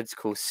kind of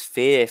political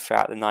sphere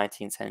throughout the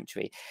 19th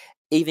century.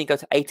 Even go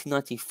to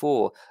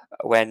 1894,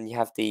 when you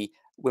have the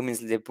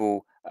Women's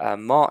Liberal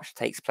March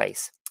takes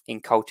place in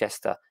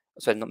Colchester.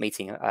 So not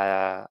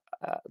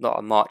not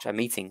a march, a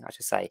meeting, I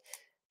should say.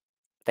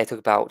 They talk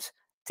about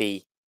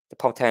the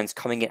Parliamentarians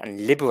coming in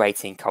and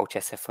liberating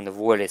Colchester from the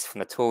Royalists, from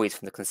the Tories,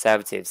 from the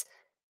Conservatives.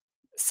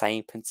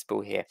 Same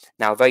principle here.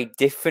 Now, a very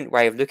different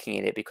way of looking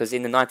at it, because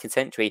in the 19th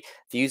century,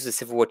 views of the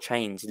Civil War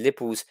change.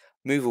 Liberals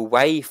move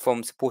away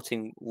from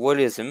supporting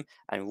royalism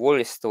and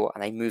royalist thought,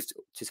 and they move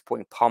to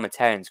supporting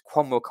parliamentarians.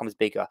 Cromwell comes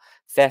bigger.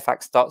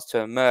 Fairfax starts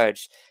to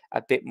emerge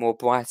a bit more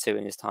brighter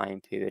in this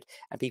time period,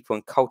 and people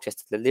in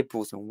Colchester, the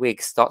Liberals and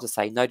Whigs, start to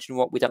say, no, do you know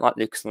what? We don't like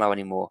Lucas and Lowe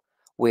anymore.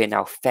 We are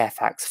now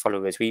Fairfax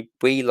followers. We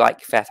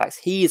like Fairfax.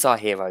 He is our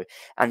hero.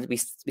 And we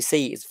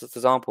see, for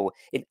example,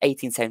 in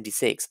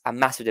 1876, a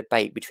massive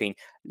debate between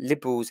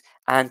Liberals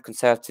and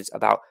Conservatives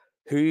about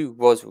who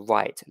was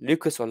right,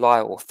 Lucas or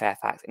Lyle or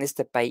Fairfax. And this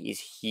debate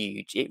is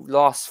huge. It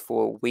lasts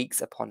for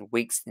weeks upon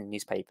weeks in the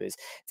newspapers.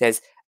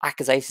 There's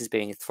accusations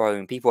being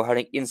thrown, people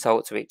hurling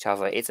insults to each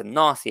other. It's a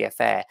nasty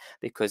affair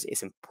because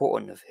it's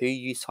important of who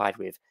you side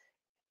with.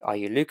 Are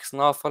you a Lucas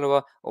and Lyle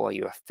follower or are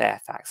you a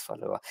Fairfax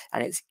follower?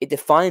 And it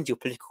defines your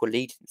political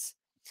allegiance.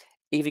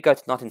 If you go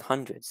to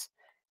 1900s,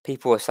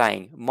 people are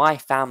saying, my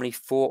family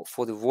fought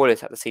for the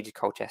Royalists at the Siege of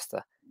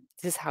Colchester.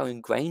 This is how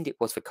ingrained it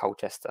was for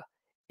Colchester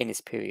in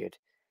this period.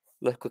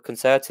 Local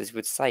Conservatives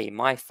would say,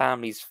 my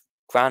family's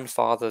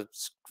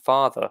grandfather's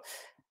father,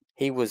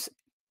 he was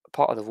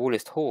part of the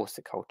Royalist horse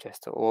at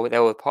Colchester, or they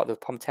were part of the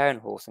Parliamentarian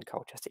horse in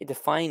Colchester. It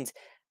defines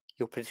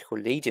your political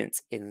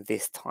allegiance in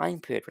this time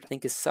period, which I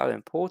think is so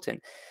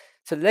important.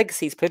 So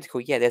legacy is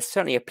political. Yeah, there's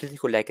certainly a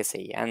political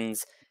legacy, and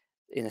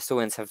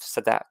historians have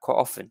said that quite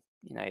often.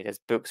 There's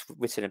books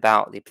written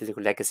about the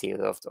political legacy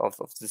of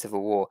the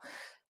Civil War,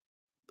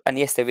 and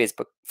yes, there is.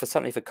 But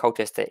certainly for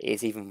Colchester, it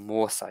is even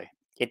more so.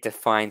 It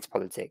defines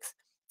politics,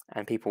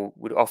 and people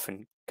would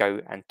often go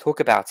and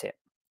talk about it.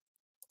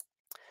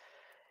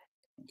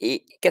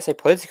 it gets so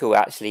political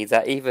actually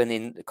that even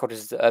in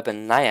Colchester's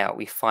urban layout,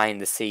 we find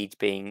the siege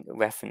being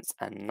referenced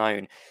and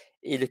known.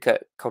 You look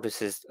at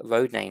Colchester's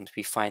road names,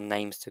 we find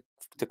names to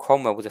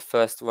Cromwell was the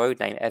first road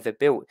name ever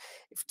built,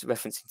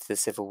 referencing to the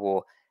Civil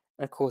War.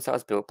 And of course, that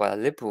was built by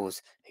the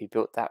Liberals who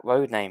built that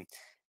road name.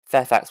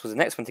 Fairfax was the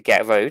next one to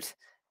get a road,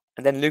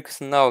 and then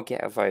Lucas and Lyle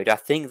get a road. I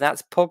think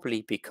that's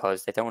probably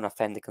because they don't want to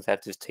offend the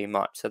Conservatives too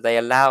much, so they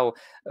allow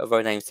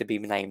road names to be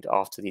named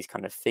after these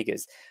kind of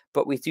figures.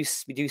 But we do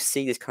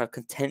see this kind of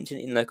contention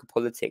in local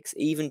politics,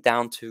 even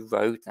down to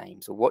road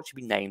names or what should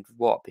be named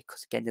what,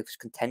 because again, there's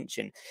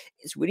contention.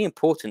 It's really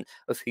important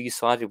of who you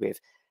sided with.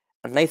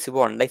 And later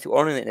on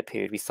in the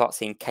period, we start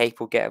seeing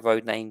Capel get a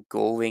road name,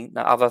 Goring,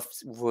 other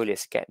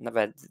royalists get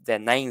their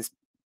names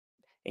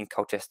in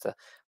Colchester,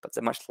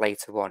 but much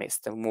later on, it's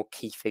the more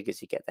key figures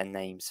who get their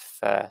names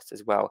first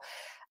as well.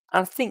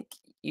 And I think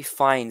you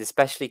find,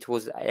 especially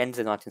towards the end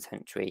of the 19th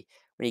century,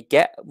 when you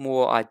get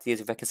more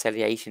ideas of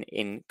reconciliation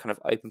in kind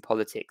of open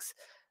politics,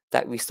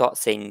 that we start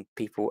seeing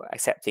people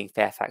accepting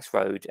Fairfax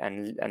Road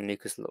and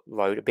Lucas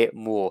Road a bit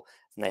more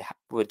than they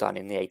were done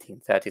in the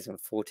 1830s and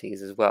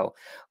 40s as well.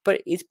 But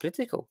it is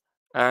political.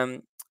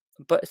 Um,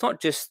 but it's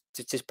not just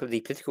the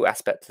political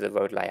aspect of the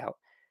road layout.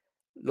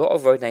 A lot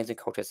of road names in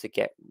Colchester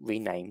get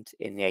renamed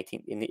in the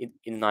 18th in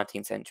the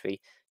 19th century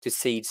to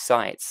siege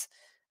sites.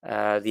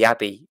 The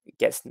Abbey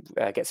gets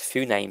a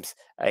few names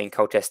in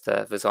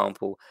Colchester, for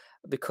example,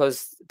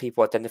 because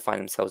people identify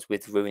themselves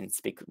with ruins,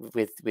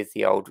 with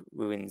the old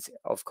ruins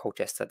of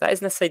Colchester. That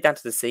isn't necessarily down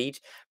to the siege,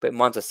 but it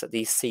reminds us that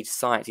these siege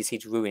sites, these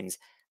siege ruins,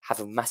 have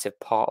a massive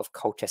part of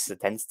Colchester's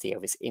identity,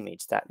 of its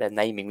image. That they're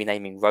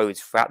renaming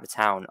roads throughout the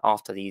town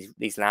after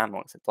these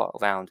landmarks that dot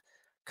around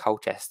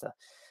Colchester.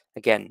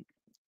 Again,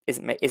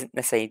 isn't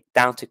necessarily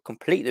down to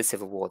complete the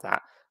Civil War,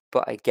 that,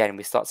 but again,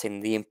 we start seeing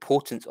the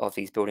importance of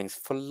these buildings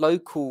for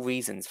local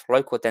reasons, for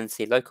local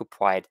identity, local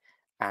pride,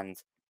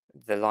 and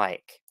the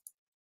like.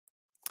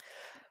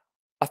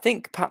 I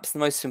think perhaps the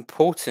most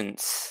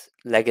important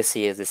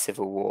legacy of the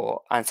Civil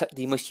War, and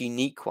the most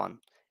unique one,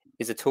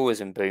 is the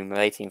tourism boom of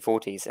the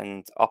 1840s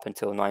and up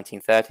until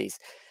 1930s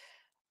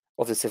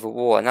of the Civil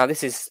War. Now,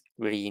 this is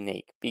really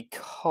unique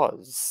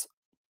because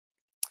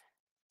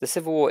the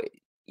Civil War,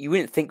 you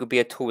wouldn't think would be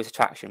a tourist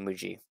attraction,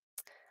 would you?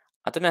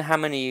 I don't know how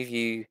many of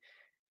you.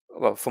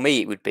 Well, for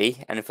me, it would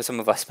be, and for some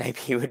of us, maybe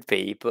it would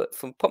be, but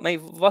for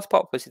maybe for us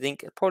populace, I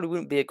think it probably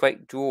wouldn't be a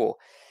great draw.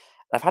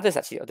 I've had this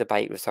actually a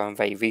debate with someone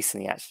very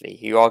recently, actually,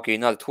 who argue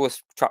no, the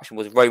tourist attraction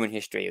was Roman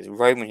history. It was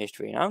Roman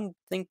history, and I'm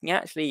thinking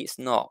actually it's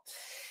not.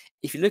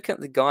 If you look at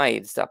the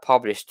guides that are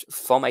published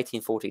from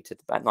 1840 to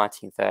about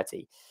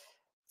 1930,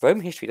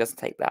 Roman history doesn't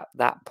take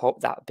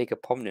that bigger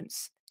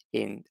prominence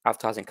in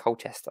advertising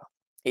Colchester.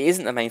 It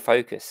isn't the main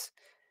focus.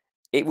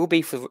 It will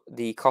be for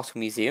the Castle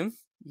Museum,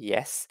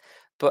 yes,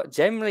 but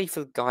generally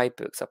for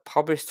guidebooks are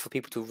published for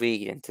people to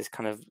read and to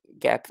kind of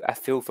get a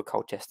feel for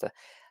Colchester.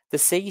 The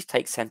siege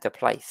takes centre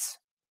place.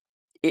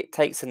 It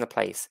takes centre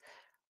place.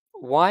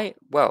 Why?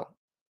 Well,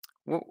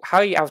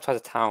 how you advertise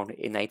a town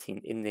in the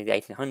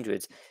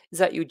 1800s is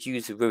that you'd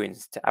use the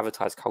ruins to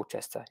advertise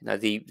Colchester. You know,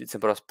 the St.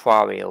 Bart's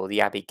Priory or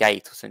the Abbey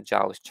Gate or St.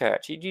 Giles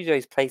Church. You'd use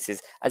those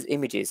places as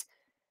images.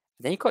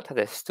 And then you've got to tell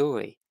their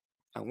story.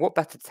 And what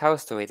better to tell a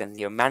story than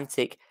the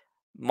romantic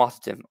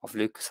martyrdom of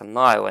Lucas and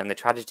Lyle and the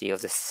tragedy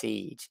of the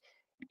siege?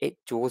 It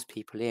draws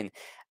people in.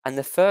 And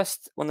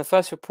one of the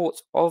first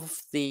reports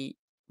of the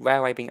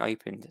railway being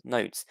opened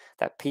notes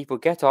that people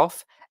get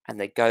off and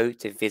they go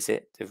to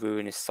visit the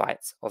ruinous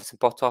sites of St.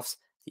 Botolph's,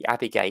 the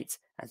Abbey Gate,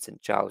 and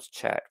St. Giles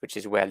Church, which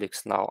is where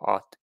Lucas and Lyle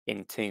are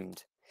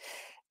entombed.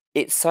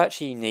 It's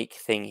such a unique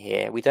thing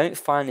here. We don't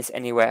find this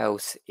anywhere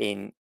else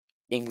in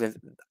England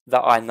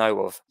that I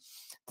know of,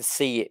 to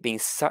see it being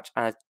such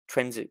an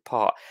intrinsic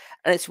part.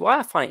 And it's why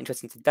I find it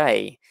interesting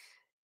today,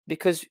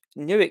 because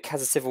Newark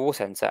has a Civil War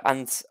Centre,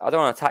 and I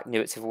don't want to attack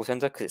Newark Civil War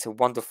Centre because it's a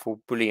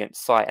wonderful, brilliant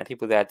site, and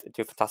people there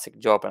do a fantastic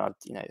job, and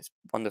it's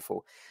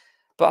wonderful.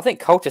 But I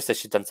think Colchester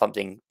should have done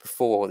something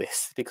before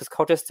this, because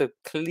Colchester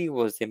clearly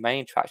was the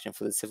main attraction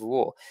for the Civil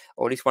War,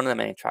 or at least one of the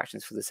main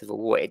attractions for the Civil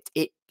War.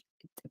 It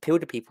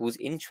appealed to people's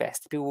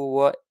interest.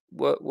 People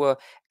were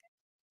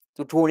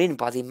drawn in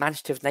by the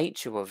imaginative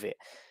nature of it,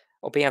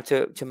 or being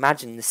able to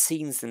imagine the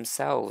scenes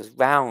themselves.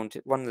 Round,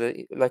 one of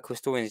the local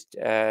historians,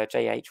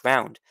 J.H.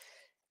 Round,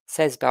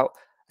 says about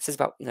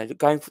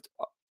going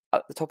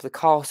at the top of the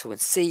castle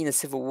and seeing the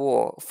Civil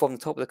War from the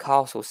top of the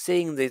castle,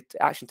 seeing the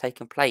action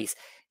taking place.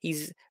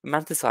 He's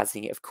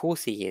romanticizing it, of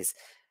course he is,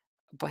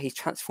 but he's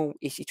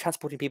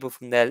transporting people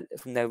from their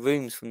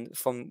rooms,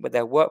 from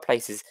their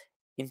workplaces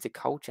into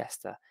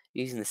Colchester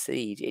using the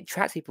siege. It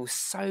attracts people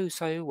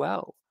so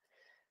well.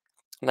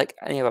 Like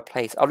any other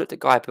place, I've looked at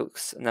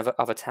guidebooks and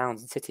other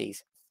towns and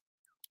cities.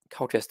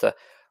 Colchester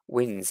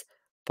wins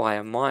by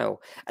a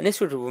mile, and this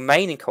would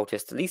remain in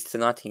Colchester at least to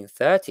the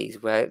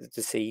 1930s, where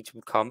the siege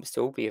would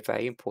still be a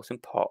very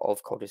important part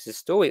of Colchester's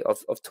story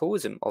of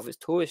tourism, of its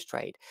tourist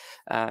trade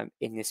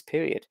in this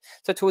period.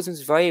 So tourism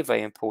is very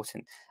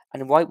important.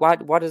 And why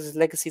does this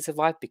legacy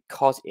survive?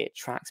 Because it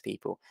attracts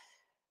people.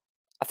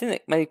 I think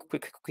that maybe a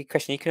quick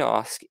question you can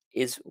ask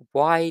is,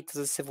 why does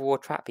the Civil War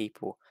attract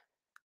people?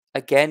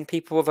 Again,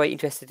 people were very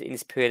interested in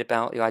this period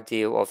about the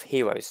idea of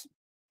heroes.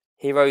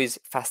 Heroes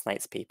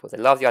fascinates people. They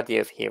love the idea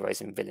of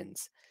heroes and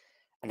villains,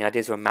 and the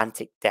idea of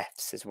romantic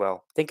deaths as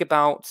well. Think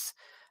about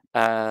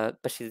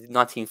especially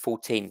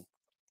 1914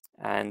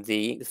 and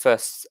the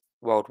First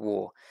World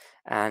War,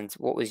 and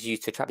what was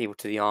used to attract people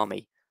to the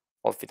army.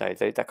 Of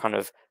that kind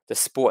of the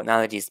sport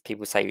analogies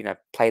people say,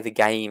 play the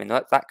game, and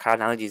that kind of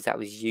analogies that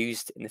was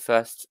used in the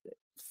First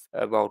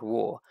World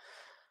War.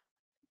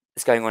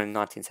 It's going on in the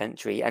 19th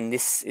century, and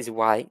this is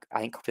why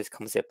I think Colchester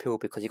comes to appeal,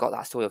 because you got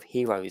that story of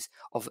heroes,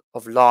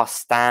 of last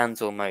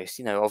stands almost,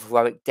 of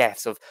heroic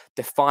deaths, of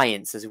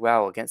defiance as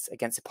well against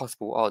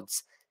impossible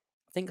odds.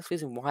 I think that's the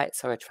reason why it's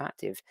so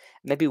attractive.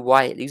 Maybe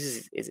why it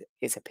loses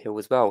its appeal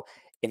as well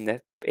in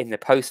the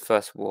post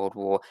First World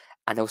War,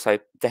 and also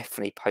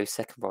definitely post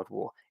Second World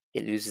War.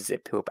 It loses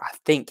its appeal, but I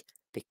think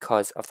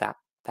because of that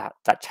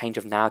change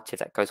of narrative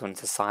that goes on in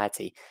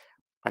society,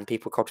 and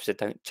people cultures that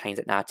don't change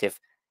that narrative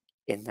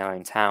in their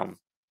own town.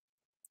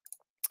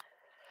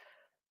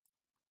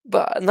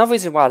 But another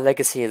reason why a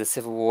legacy of the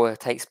Civil War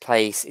takes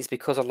place is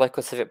because of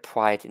local civic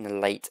pride in the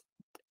late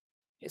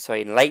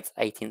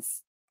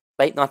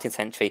 19th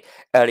century,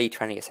 early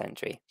 20th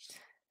century.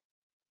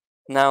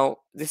 Now,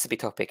 this is a big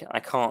topic, and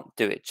I can't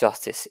do it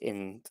justice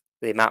in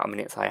the amount of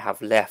minutes I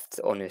have left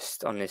on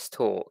this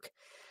talk.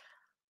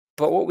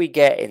 But what we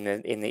get in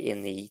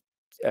the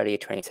early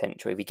 20th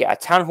century, we get a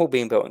town hall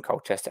being built in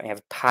Colchester, and we have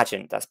a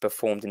pageant that's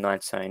performed in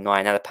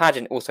 1909. Now, the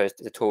pageant also is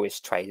a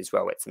tourist trade as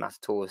well. It's a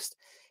massive tourist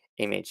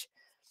image.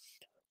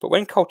 But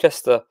when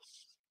Colchester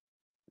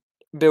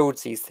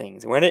builds these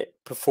things, when it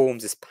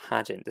performs this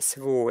pageant, the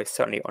Civil War is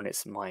certainly on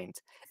its mind.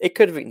 It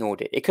could have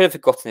ignored it. It could have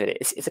forgotten it.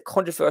 It's a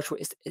controversial,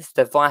 it's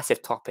a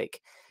divisive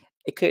topic.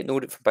 It could have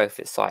ignored it from both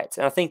its sides.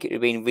 And I think it would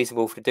have been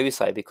reasonable to do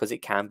so, because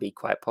it can be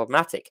quite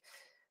problematic.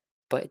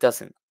 But it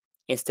doesn't.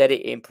 Instead,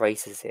 it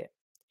embraces it.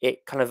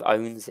 It kind of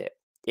owns it.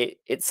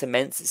 It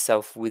cements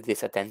itself with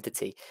this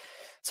identity.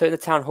 So in the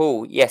town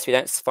hall, yes, we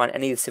don't find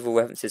any of the civil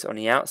references on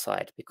the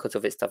outside because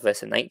of its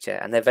diverse nature,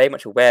 and they're very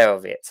much aware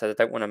of it, so they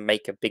don't want to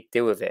make a big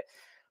deal of it.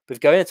 But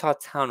if you go into our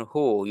town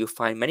hall, you'll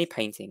find many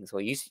paintings, or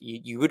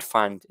you would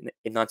find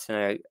in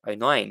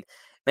 1909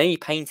 many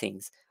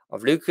paintings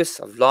of Lucas,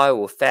 of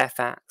Lisle, of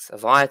Fairfax,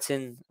 of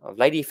Ireton, of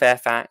Lady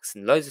Fairfax,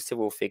 and loads of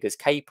civil figures,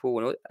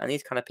 Capel, and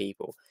these kind of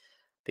people,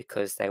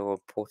 because they were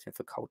important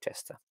for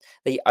Colchester.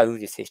 They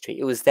owned this history.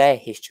 It was their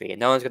history,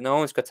 and no one's going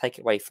to take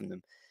it away from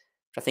them.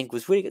 Which I think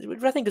was really good.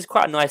 Which I think is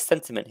quite a nice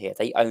sentiment here.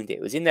 They owned it.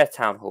 It was in their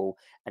town hall,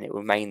 and it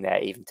remained there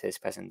even to this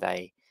present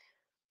day.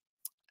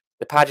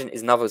 The pageant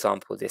is another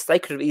example of this. They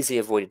could have easily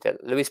avoided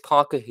it. Lewis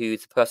Parker,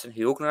 who's the person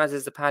who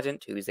organises the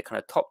pageant, who is the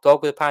kind of top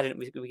dog of the pageant,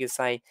 we could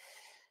say,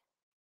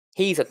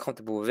 he's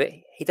uncomfortable with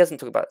it. He doesn't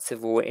talk about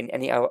Civil War in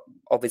any of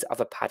his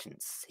other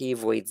pageants. He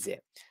avoids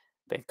it.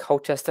 But in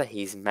Colchester,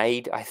 he's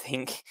made, I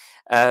think,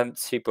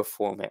 to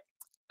perform it.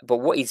 But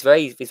what he's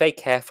very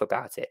careful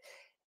about it.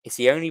 It's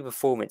the only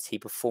performance he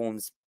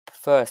performs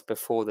first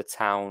before the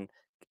town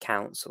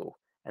council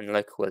and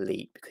local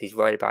elite, because he's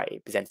worried about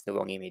it presenting the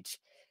wrong image.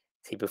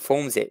 So he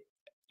performs it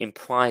in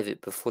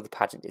private before the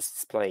pageant is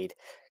displayed.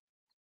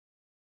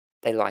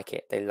 They like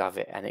it, they love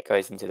it, and it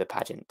goes into the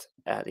pageant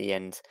at the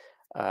end.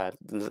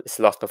 It's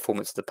the last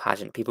performance of the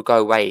pageant. People go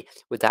away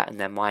with that in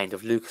their mind,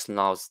 of Lucas and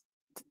Lisle's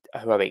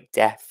heroic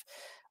death,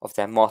 of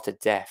their martyred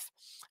death.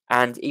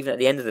 And even at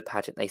the end of the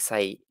pageant, they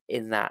say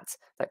in that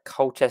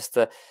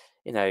Colchester,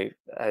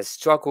 has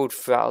struggled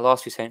throughout the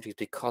last few centuries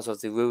because of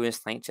the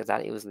ruinous nature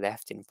that it was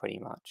left in, pretty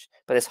much.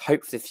 But there's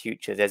hope for the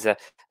future. There's a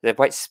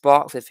bright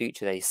spark for the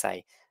future, they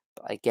say.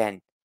 But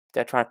again,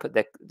 they're trying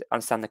to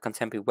understand the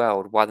contemporary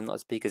world, why they're not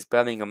as big as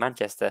Birmingham or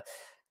Manchester,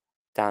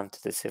 down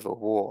to the Civil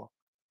War.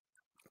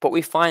 But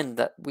we find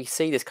that we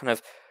see this kind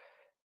of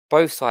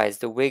both sides,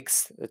 the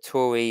Whigs, the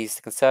Tories,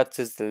 the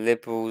Conservatives, the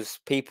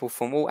Liberals, people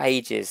from all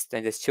ages.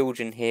 There's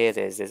children here,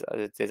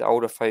 there's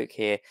older folk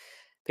here,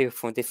 people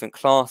from different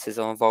classes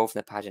are involved in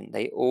the pageant.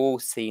 They all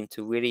seem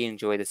to really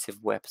enjoy the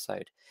Civil War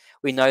episode.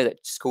 We know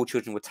that school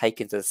children were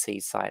taken to the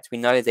siege sites. We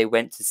know they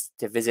went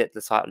to visit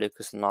the site of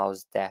Lucas and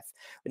Lisle's death.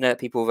 We know that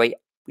people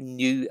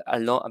knew a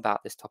lot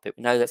about this topic.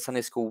 We know that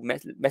Sunday school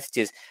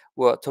messages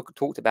were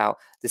talked about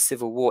the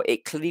Civil War.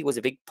 It clearly was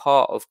a big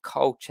part of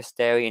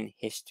Colchesterian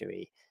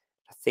history.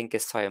 I think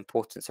is so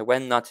important. So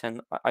when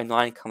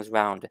 1909 comes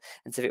around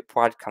and civic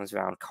pride comes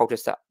around,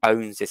 Colchester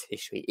owns this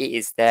history. It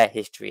is their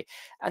history,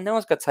 and no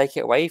one's going to take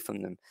it away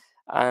from them.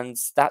 And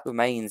that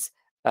remains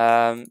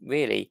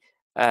really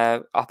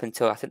up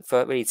until, I think,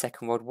 for really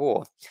Second World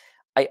War.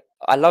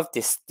 I love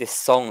this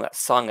song that's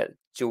sung at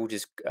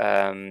George's.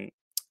 I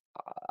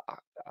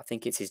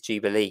think it's his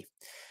Jubilee,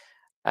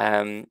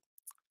 and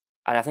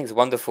I think it's a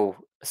wonderful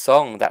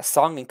song that's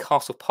sung in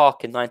Castle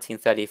Park in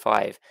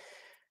 1935.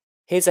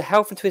 Here's a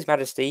health unto his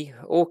majesty.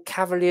 All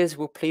cavaliers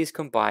will please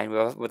combine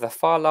with a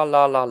fa la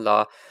la la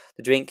la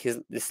to drink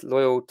this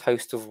loyal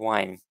toast of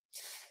wine.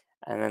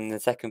 And then the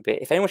second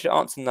bit, if anyone should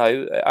answer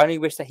no, I only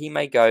wish that he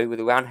may go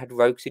with a roundhead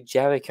rogue to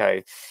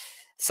Jericho.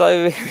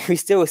 So we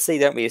still see,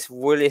 don't we, this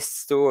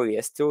royalist story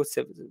that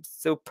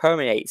still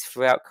permeates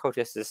throughout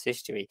Colchester's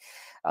history.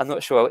 I'm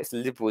not sure if the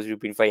Liberals would have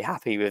been very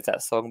happy with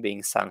that song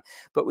being sung,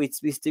 but we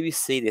do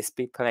see this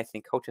big permeating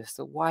in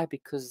Colchester. Why?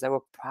 Because they were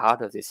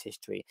proud of this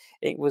history.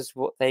 It was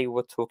what they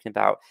were talking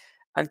about.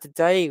 And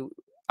today,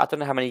 I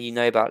don't know how many of you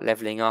know about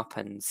levelling up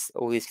and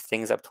all these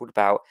things I've talked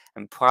about,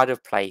 and pride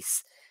of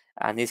place,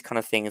 and these kind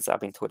of things that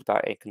have been talked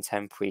about in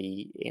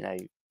contemporary,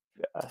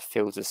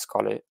 fields of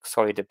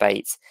scholarly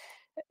debates.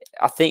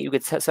 I think you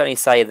could certainly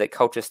say that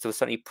Colchester was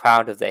certainly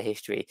proud of their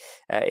history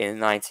in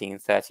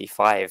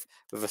 1935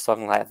 with a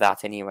song like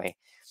that anyway.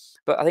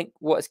 But I think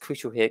what is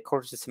crucial here,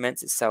 Colchester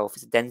cements itself,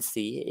 its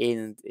identity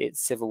in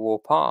its Civil War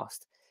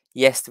past.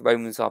 Yes, the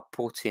Romans are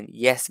important.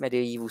 Yes,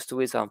 medieval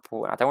stories are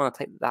important. I don't want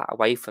to take that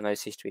away from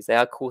those histories. They,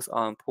 of course,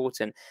 are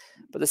important.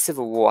 But the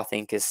Civil War, I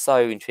think, is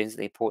so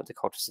intrinsically important to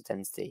Colchester's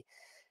identity.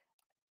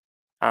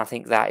 And I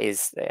think that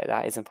is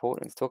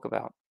important to talk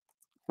about.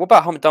 What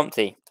about Humpty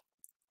Dumpty?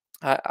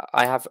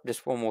 I have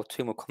just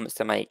two more comments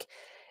to make.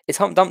 Is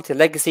Humpty Dumpty a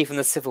legacy from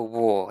the Civil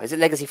War? Is it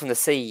legacy from the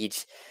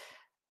siege?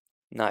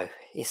 No,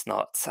 it's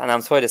not. And I'm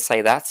sorry to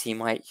say that. You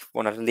might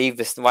want to leave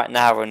this right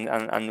now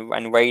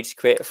and rage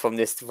quit from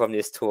this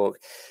talk.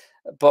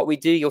 But we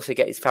do also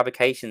get these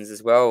fabrications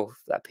as well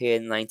that appear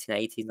in the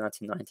 1980s,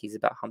 1990s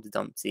about Humpty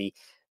Dumpty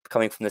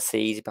coming from the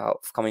siege,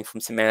 about coming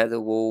from St Mary at the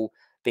Wall,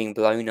 being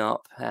blown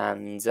up,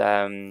 and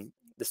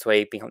the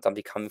story being Humpty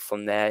Dumpty coming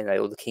from there.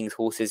 All the king's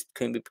horses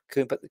couldn't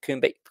put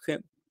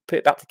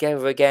it back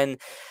together again.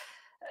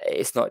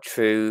 It's not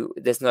true.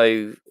 There's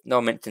no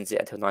one mentions it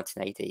until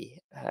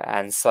 1980,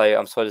 and so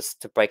I'm sorry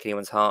to break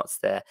anyone's hearts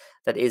there.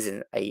 That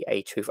isn't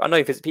a truth. I know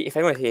if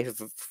anyone here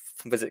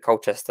from Visit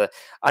Colchester,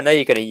 I know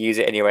you're going to use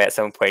it anyway at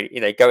some point.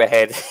 Go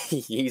ahead,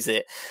 use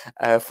it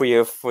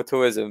for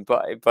tourism.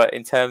 But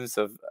in terms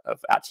of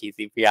actually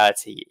the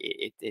reality,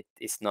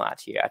 it's not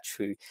actually a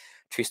true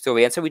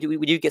story. And so we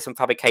do get some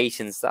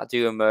fabrications that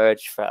do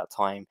emerge for that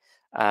time.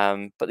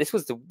 But this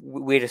was the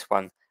weirdest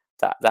one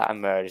that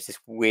emerged, this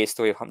weird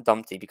story of Humpty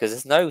Dumpty, because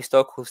there's no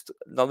historical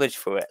knowledge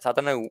for it. So I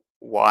don't know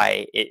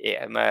why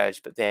it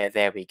emerged, but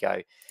there we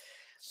go.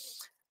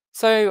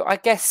 So I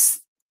guess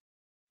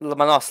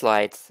my last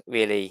slide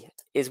really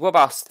is, what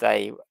about us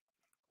today?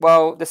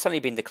 Well, there's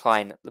certainly been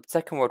decline. The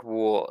Second World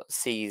War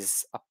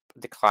sees a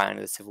decline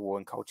of the Civil War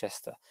in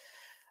Colchester.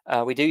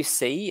 We do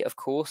see, of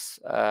course,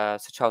 Sir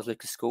Charles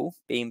Lucas School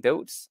being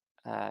built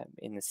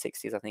in the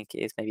 60s, I think it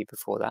is, maybe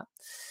before that.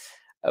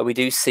 We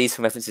do see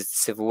some references to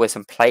Civil War,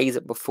 some plays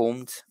that were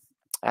performed,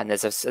 and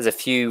there's a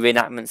few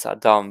reenactments that are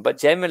done, but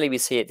generally we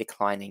see it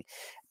declining.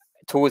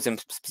 Tourism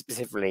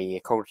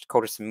specifically,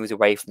 Colchester moves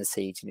away from the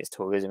siege in its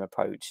tourism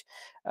approach.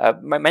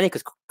 Mainly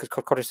because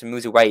Colchester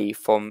moves away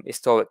from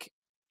historic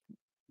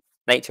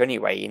nature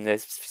anyway. In the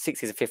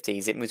 60s and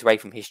 50s, it moves away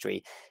from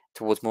history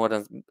towards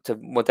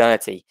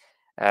modernity,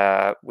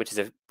 which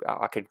is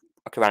I could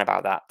rant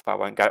about that, but I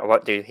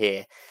won't do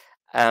here.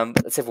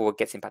 But the Civil War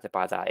gets impacted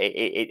by that.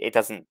 It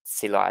doesn't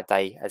see light of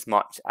day as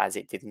much as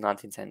it did in the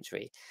 19th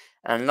century.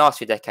 And in the last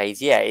few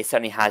decades, yeah, it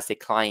certainly has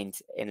declined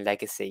in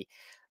legacy.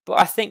 But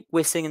I think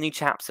we're seeing a new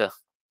chapter.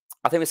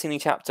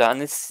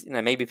 And this,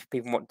 maybe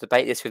people want to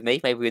debate this with me.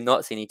 Maybe we're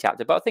not seeing a new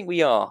chapter, but I think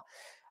we are.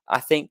 I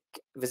think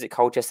Visit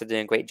Colchester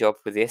doing a great job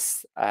with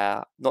this.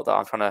 Not that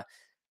I'm trying to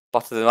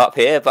butter them up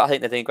here, but I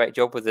think they're doing a great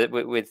job with it,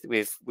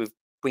 with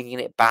bringing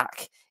it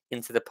back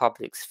into the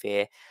public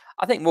sphere.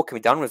 I think more can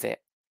be done with it,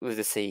 with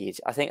the siege.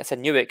 I think I said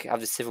Newark have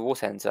the Civil War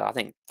Centre. I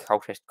think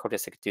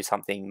Colchester could do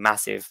something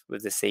massive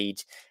with the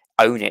siege,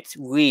 own it,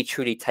 really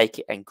truly take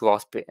it and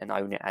grasp it and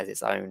own it as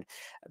its own,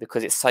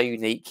 because it's so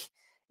unique,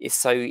 it's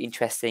so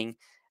interesting,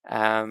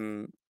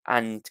 and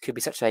could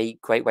be such a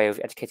great way of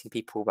educating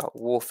people about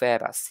warfare,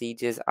 about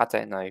sieges. I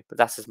don't know, but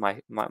that's just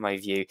my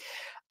view.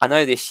 I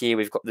know this year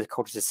we've got the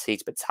Colchester Siege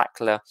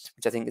Spectacular,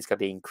 which I think is going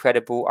to be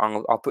incredible.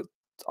 I'm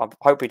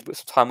hoping to put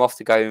some time off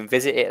to go and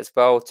visit it as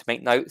well, to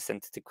make notes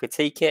and to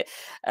critique it.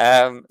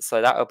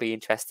 So that will be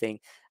interesting.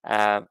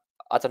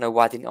 I don't know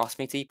why they didn't ask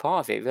me to be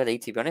part of it, really,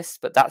 to be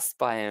honest, but that's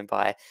by and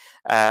by.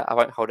 I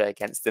won't hold it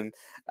against them.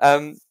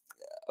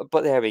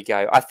 But there we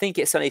go. I think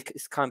it's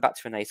coming back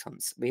to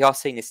Renaissance. We are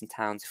seeing this in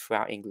towns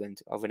throughout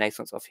England, a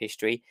Renaissance of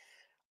history.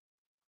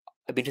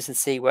 It'll be interesting to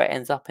see where it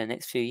ends up in the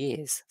next few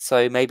years.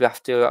 So maybe I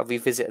have to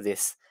revisit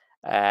this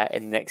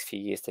in the next few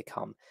years to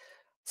come.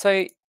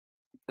 So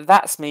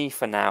that's me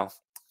for now.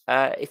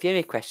 If you have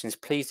any questions,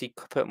 please do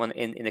put them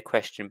in the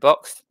question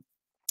box,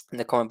 in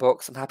the comment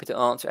box. I'm happy to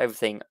answer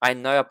everything. I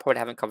know I probably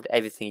haven't covered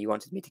everything you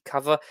wanted me to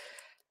cover.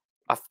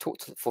 I've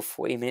talked for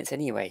 40 minutes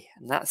anyway,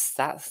 and that's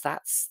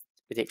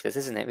ridiculous,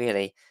 isn't it?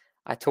 Really,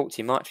 I talk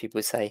too much,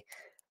 people say.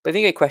 But if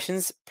you get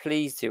questions,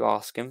 please do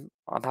ask them.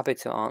 I'm happy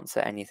to answer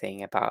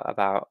anything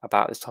about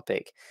this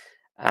topic.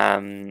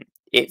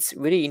 It's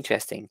really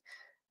interesting,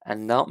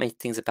 and there aren't many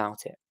things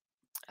about it.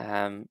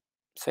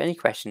 So any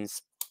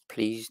questions,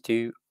 please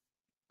do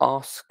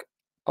ask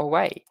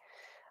away.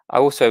 I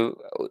also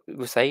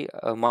will say,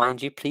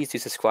 mind you, please do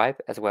subscribe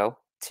as well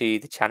to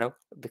the channel,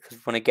 because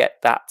we want to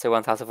get that to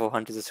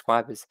 1,400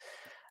 subscribers.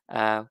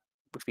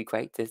 would be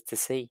great to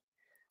see.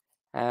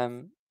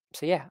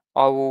 So yeah,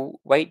 I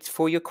will wait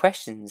for your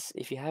questions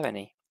if you have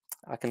any.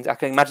 I can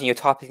imagine you're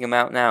typing them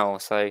out now,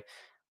 so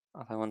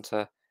I don't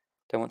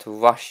want to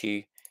rush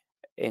you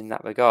in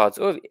that regards.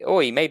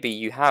 Or maybe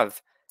you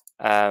have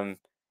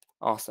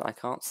asked and I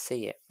can't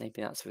see it.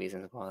 Maybe that's the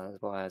reason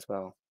why as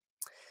well.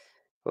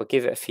 We'll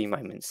give it a few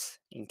moments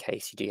in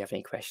case you do have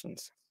any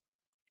questions.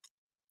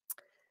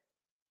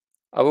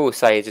 I will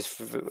say,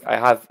 I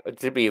have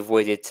deliberately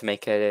avoided to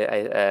make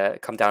a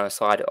come down the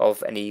side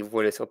of any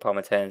royalists or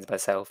parliamentarians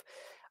myself.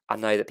 I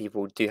know that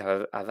people do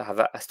have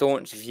a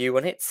staunch view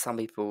on it. Some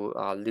people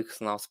are Lucas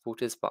and our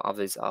supporters, but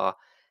others are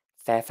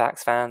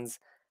Fairfax fans.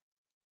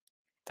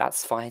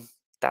 That's fine.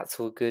 That's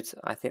all good.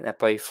 I think they're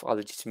both are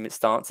legitimate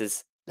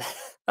stances.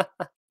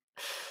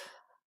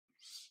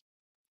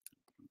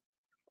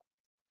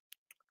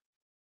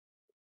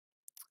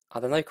 Are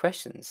there no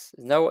questions?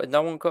 No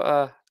one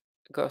got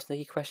a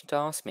sneaky question to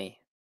ask me.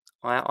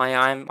 I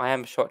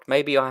am shocked.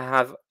 Maybe I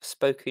have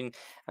spoken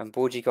and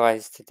bored you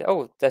guys to.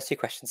 Oh, there's two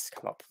questions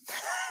come up.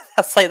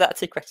 I say that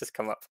two questions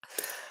come up.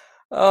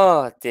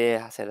 Oh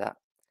dear, I say that.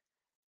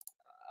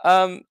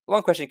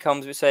 One question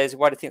comes which says,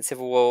 "Why do you think the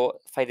Civil War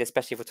faded,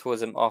 especially for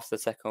tourism after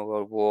the Second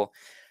World War?"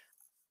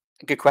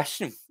 Good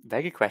question.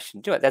 Very good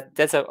question. Do you know what,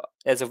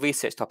 there's a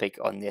research topic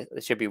on this.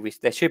 There should be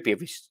a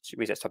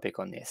research topic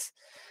on this.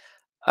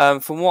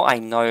 From what I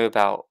know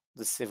about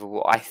the Civil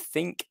War, I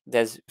think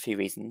there's a few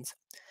reasons.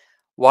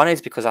 One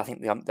is because I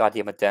think the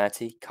idea of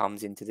modernity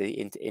comes into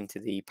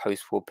the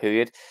post-war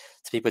period.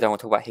 So people don't want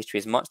to talk about history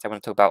as much. They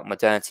want to talk about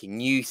modernity,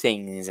 new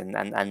things,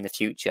 and the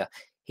future.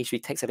 History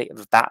takes a bit of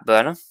a back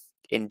burner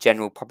in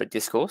general public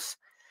discourse.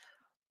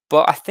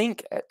 But I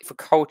think for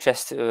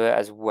Colchester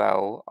as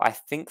well, I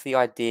think the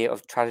idea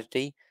of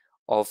tragedy,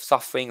 of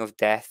suffering, of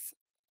death,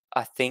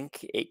 I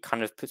think it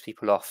kind of puts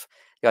people off.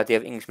 The idea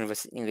of Englishman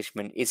versus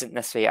Englishman isn't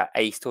necessarily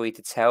a story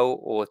to tell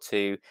or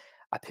to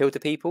appeal to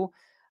people.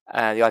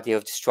 The idea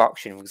of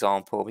destruction, for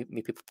example,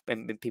 people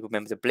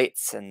remember the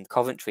Blitz and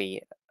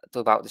Coventry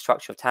talk about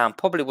destruction of town,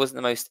 probably wasn't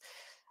the most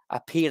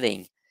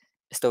appealing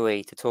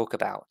story to talk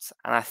about.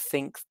 And I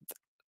think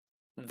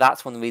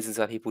that's one of the reasons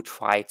why people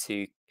try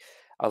to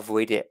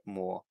avoid it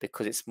more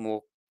because it's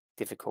more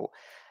difficult.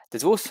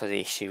 There's also the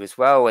issue as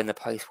well in the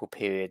post-war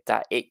period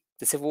that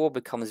the Civil War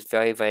becomes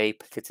very, very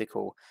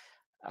political.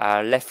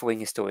 Left-wing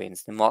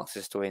historians, the Marxist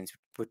historians,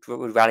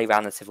 would rally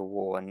around the Civil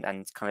War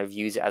and kind of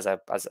use it as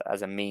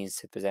a means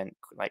to present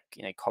like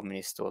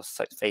communist or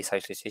very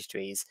socialist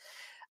histories.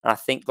 And I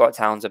think a lot of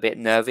towns are a bit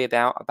nervy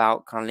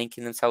about kind of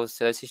linking themselves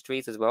to those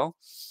histories as well.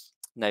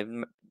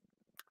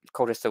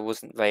 Colchester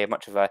wasn't very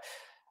much of a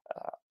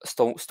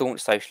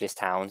staunch socialist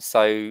town,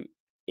 so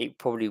it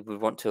probably would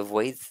want to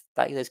avoid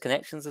those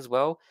connections as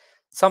well.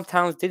 Some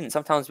towns didn't.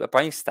 Some towns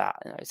embraced that.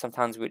 Some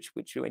towns which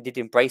did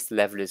embrace the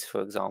levellers,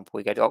 for example.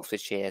 We go to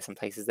Oxfordshire, some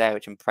places there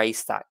which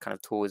embraced that kind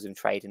of tourism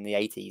trade in the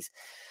 80s.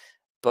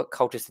 But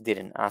Colchester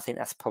didn't. And I think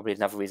that's probably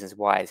another reason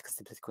why, is because of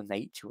the political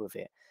nature of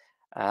it.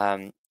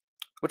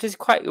 Which is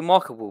quite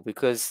remarkable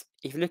because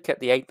if you look at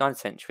the 8th, 9th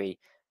century,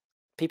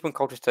 people in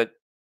Colchester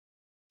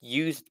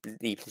use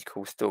the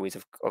political stories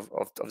of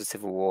the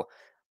Civil War,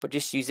 but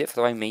just use it for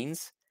their own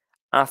means.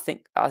 And I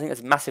think that's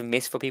a massive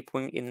miss for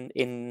people in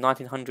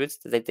 1900s.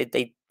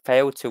 They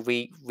failed to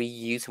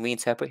reuse and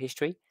reinterpret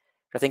history,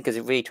 which I think is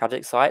a really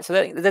tragic sight. So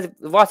there's a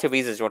variety of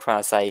reasons what I'm trying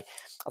to say.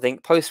 I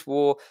think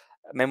post-war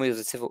memory of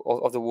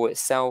the war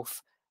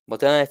itself,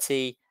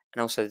 modernity,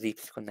 and also the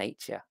political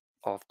nature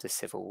of the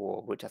Civil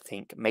War, which I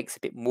think makes it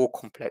a bit more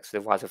complex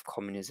with the rise of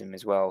communism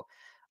as well.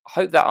 I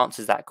hope that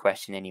answers that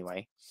question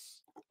anyway.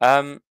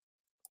 Um,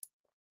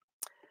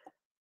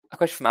 a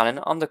question from Alan.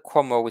 Under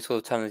Cromwell, we saw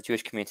the turn of the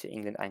Jewish community in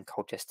England and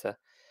Colchester.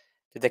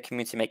 Did the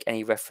community make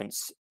any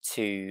reference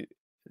to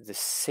the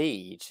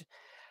siege?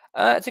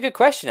 It's a good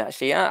question,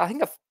 actually. I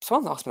think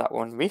someone asked me that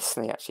one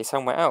recently, actually,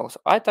 somewhere else.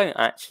 I don't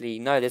actually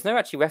know. There's no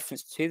actually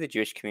reference to the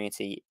Jewish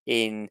community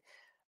in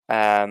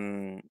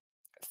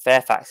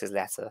Fairfax's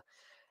letter.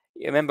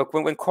 You remember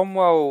when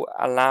Cromwell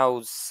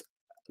allows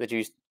the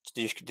Jewish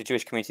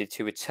community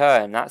to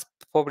return, that's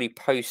probably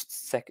I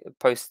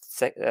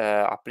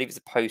believe it's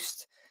a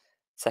post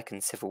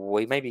Second Civil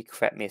War. Maybe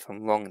correct me if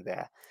I'm wrong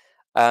there.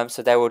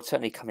 So they will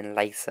certainly come in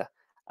later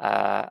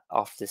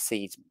after the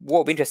siege. What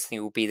will be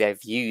interesting will be their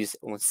views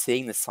on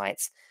seeing the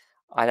sites.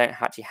 I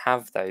don't actually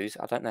have those.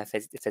 I don't know if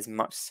there's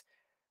much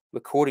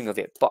recording of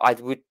it, but I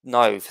would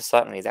know for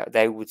certainly that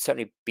they would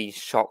certainly be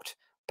shocked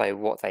by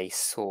what they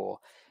saw.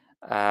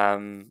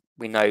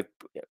 We know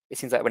it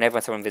seems like whenever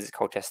someone visits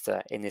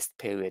Colchester in this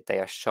period, they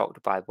are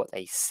shocked by what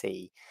they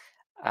see.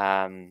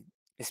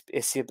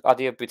 It's the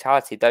idea of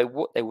brutality, though.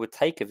 What they would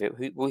take of it,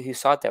 whose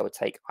side they would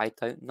take, I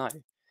don't know.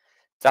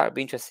 That would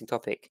be an interesting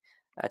topic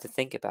to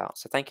think about.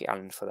 So thank you,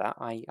 Alan, for that.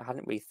 I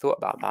hadn't really thought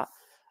about that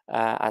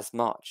as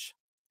much.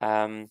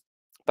 But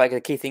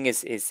the key thing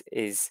is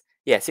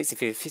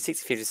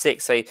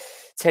 1656. So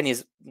 10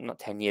 years, not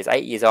 10 years,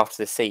 8 years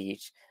after the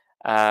siege,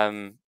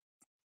 they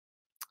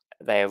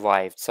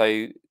arrived.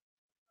 So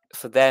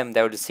for them,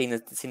 they would have seen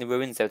the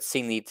ruins, they would have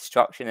seen the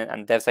destruction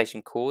and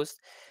devastation caused.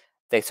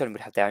 They certainly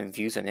would have their own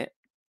views on it.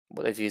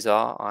 What their views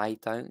are, I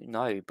don't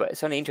know, but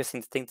it's only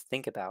interesting thing to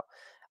think about.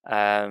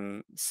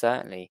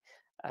 Certainly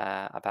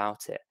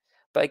about it.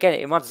 But again,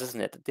 it matters, doesn't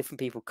it, that different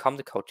people come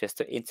to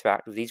Colchester to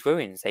interact with these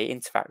ruins. They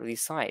interact with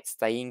these sites.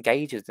 They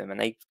engage with them, and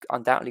they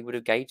undoubtedly would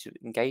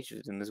engage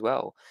with them as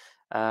well.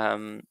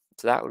 So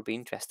that would be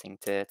interesting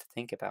to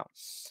think about.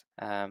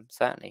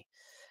 Certainly.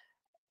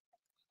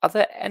 Are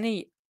there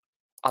any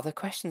other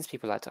questions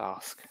people like to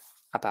ask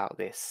about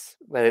this?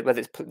 Whether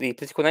it's the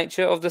political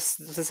nature of the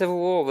Civil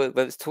War,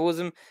 whether it's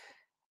tourism,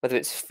 whether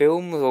it's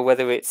film, or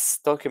whether it's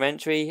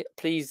documentary,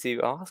 please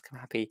do ask. I'm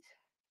happy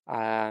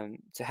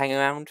to hang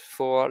around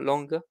for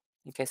longer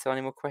in case there are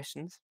any more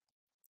questions.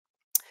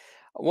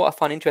 What I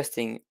find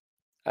interesting,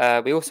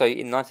 we also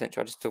in the 19th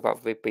century, I'll just talk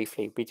about very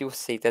briefly, we do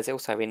see there's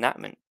also a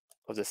reenactment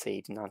of the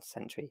siege in the 19th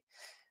century.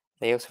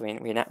 They also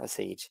reenact the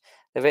siege.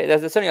 They're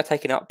certainly not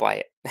taken up by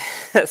it.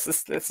 let's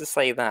just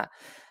say that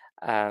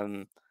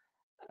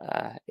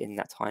in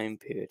that time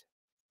period.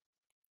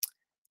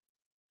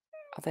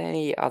 Are there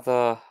any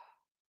other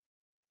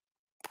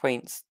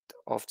points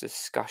of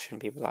discussion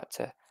people like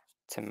to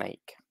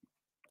make?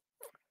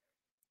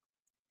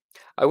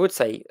 I would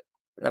say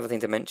another thing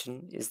to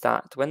mention is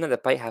that when the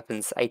debate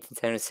happens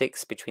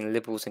 1876 between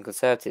Liberals and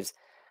Conservatives,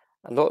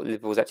 a lot of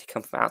Liberals actually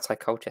come from outside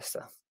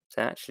Colchester.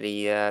 So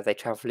actually, they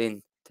travel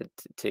in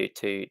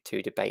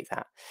to debate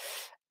that.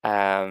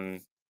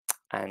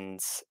 And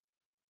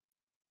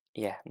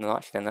yeah, no,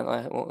 actually,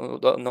 not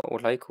all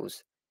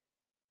locals.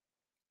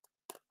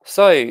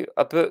 So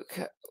a book.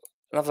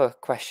 Another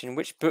question: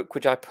 which book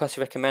would I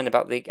personally recommend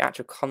about the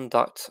actual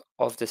conduct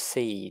of the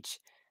siege?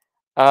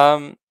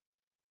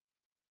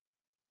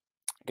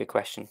 Good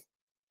question.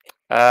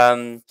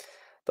 There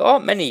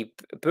aren't many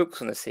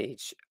books on the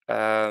siege.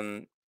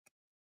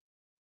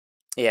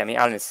 Yeah, I mean,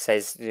 Alan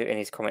says in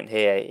his comment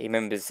here, he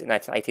remembers in the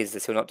 1980s they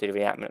still not do the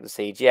reenactment of the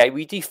siege. Yeah,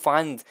 we do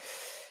find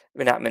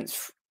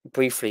reenactments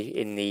briefly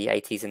in the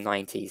 80s and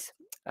 90s.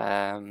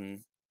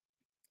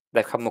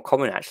 They've become more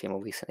common actually,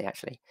 more recently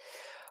actually.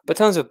 But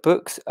in terms of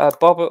books,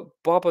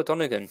 Barbara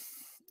Donegan,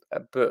 a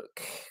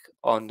book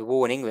on the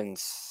war in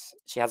England.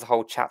 She has a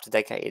whole chapter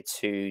dedicated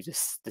to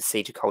the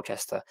siege of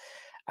Colchester,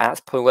 and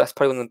that's probably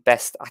one of the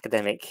best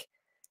academic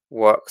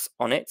works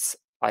on it.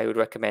 I would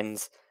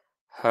recommend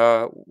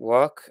her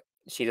work.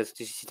 She's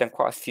done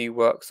quite a few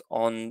works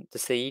on the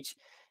siege.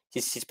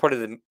 She's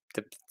probably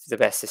the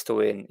best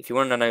historian. If you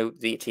want to know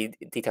the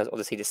details of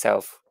the siege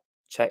itself,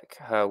 check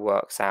her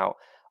works out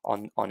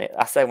on it.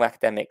 That's so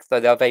academic, though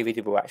they are very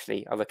readable.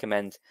 Actually, I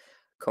recommend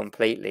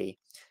completely.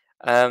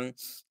 If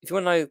you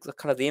want to know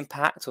kind of the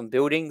impact on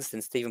buildings,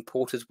 then Stephen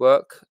Porter's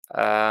work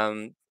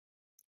on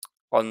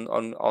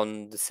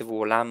the Civil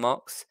War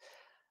landmarks,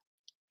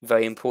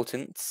 very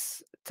important.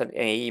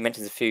 He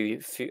mentions a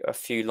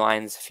few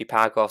lines, a few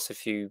paragraphs, a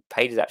few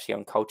pages actually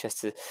on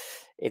Colchester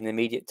in the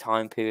immediate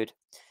time period.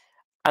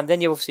 And then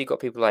you've obviously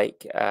got people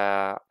like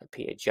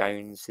Peter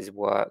Jones, his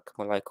work,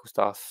 more local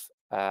stuff,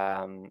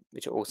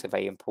 which are also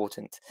very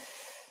important.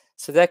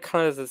 So they're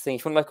kind of the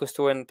things. If you want local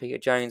historian, Peter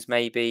Jones,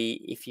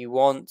 maybe. If you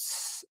want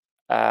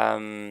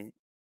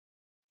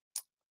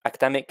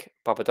academic,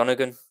 Barbara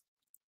Donegan.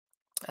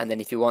 And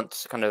then if you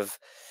want kind of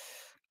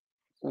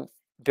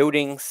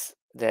buildings,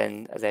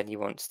 then you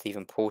want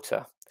Stephen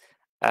Porter.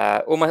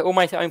 Or my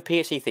own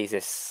PhD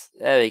thesis.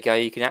 There you go.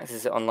 You can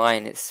access it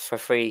online. It's for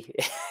free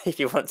if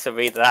you want to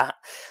read that.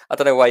 I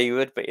don't know why you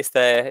would, but it's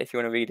there if you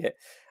want to read it.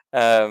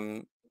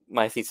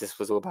 My thesis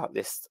was all about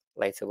this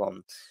later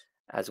on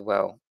as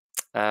well.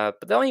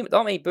 But there aren't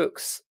many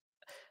books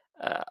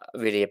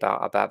really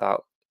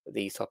about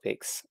these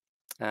topics.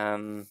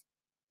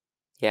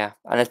 Yeah,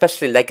 and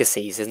especially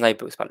legacies. There's no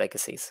books about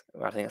legacies.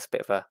 I think that's a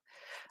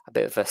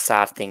bit of a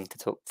sad thing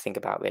to think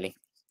about, really.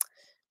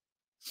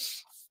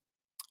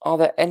 Are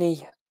there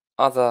any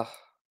other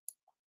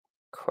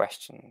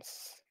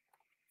questions?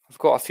 I've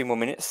got a few more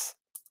minutes,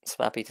 so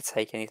I'm happy to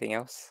take anything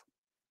else.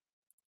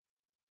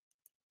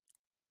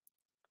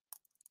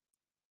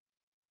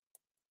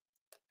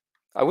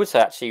 I would say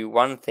actually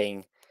one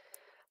thing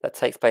that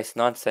takes place in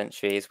the 19th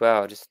century as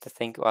well, just to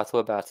think what I thought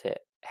about it.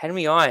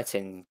 Henry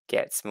Ireton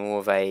gets more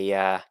of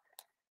a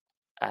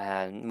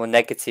more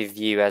negative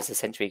view as the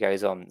century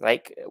goes on.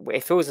 Like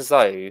it feels as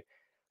though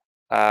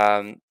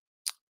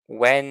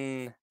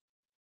when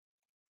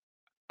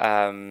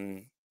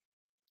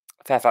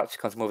Fairfax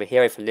becomes more of a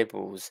hero for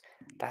Liberals,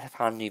 they have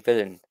found a new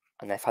villain,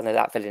 and they found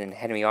that villain in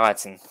Henry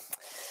Ireton.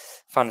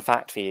 Fun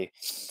fact for you.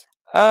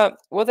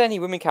 Were there any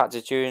women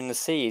characters during the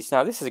siege?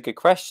 Now, this is a good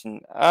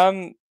question.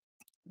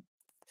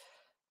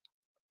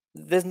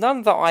 There's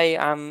none that I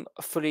am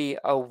fully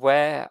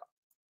aware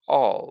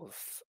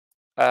of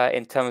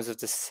in terms of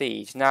the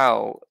siege.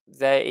 Now,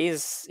 there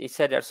is, he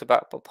said it's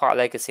about part of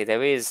legacy,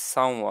 there is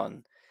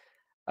someone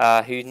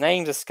whose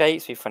name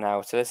escapes me for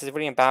now, so this is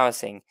really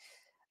embarrassing.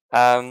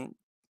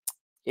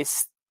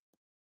 It's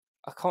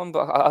I can't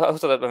remember. I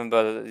also don't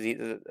remember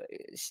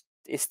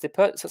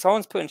so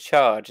someone's put in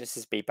charge. This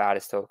is be bad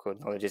historical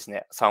knowledge, isn't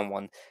it?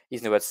 Someone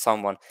using the word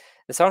someone.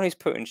 The someone who's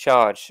put in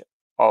charge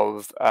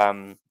of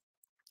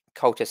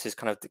Colchester's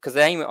kind of, because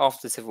the aim after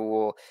the Civil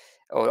War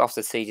or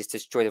after the siege is to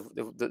destroy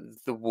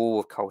the wall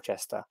of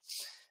Colchester.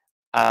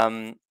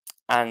 Um,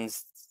 and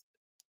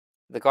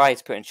the guy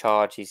who's put in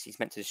charge, he's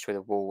meant to destroy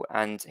the wall,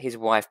 and his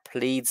wife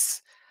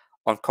pleads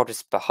on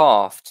Colchester's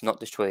behalf to not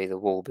destroy the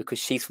wall because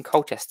she's from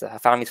Colchester. Her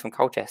family's from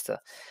Colchester.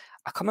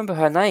 I can't remember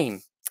her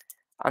name,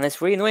 and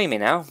it's really annoying me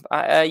now.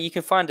 You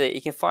can find it.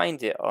 You can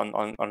find it on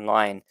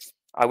online.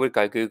 I would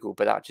go Google,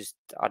 but I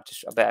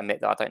better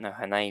admit that I don't know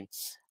her name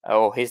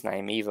or his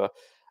name either.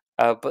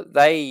 But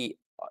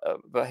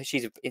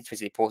she's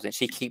intrinsically important.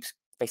 She keeps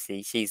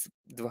basically she's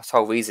the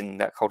whole reason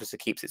that Colchester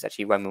keeps its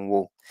actually Roman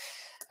wall.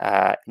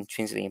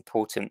 Intrinsically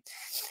important.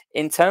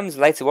 In terms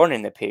later on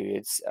in the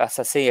periods,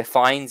 Cecilia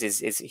Fines is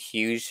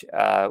huge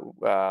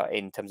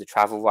in terms of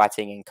travel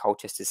writing and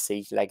Colchester's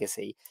siege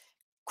legacy.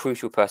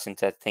 Crucial person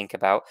to think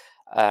about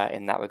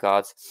in that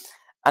regards.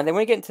 And then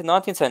when we get into the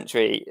 19th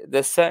century,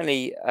 there's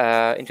certainly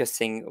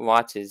interesting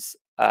writers.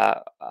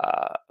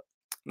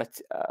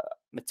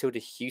 Matilda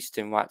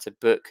Houston writes a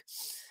book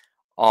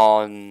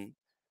on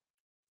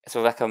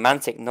sort of like a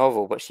romantic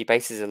novel, but she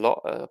bases a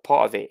lot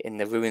part of it in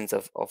the ruins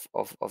of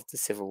the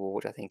Civil War,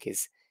 which I think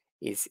is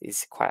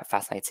quite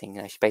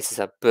fascinating. She bases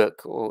her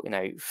book, or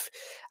a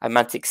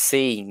romantic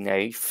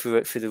scene,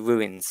 through the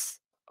ruins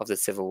of the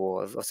Civil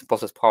War of St.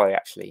 Botolph's Quarry,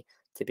 actually,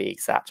 to be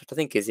exact, which I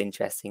think is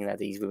interesting that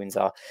these ruins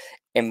are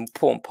an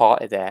important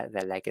part of their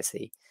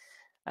legacy.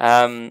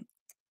 And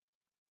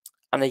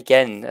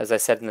again, as I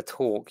said in the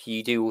talk,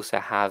 you do also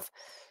have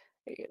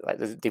like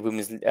the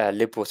Women's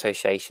Liberal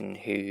Association,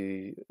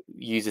 who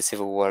use the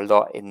Civil War a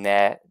lot in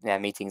their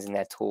meetings and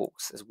their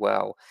talks as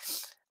well.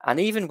 And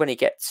even when you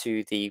get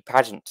to the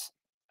pageant,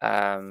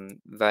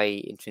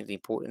 very intrinsically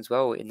important as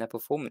well in their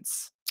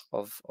performance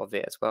of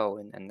it as well,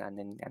 and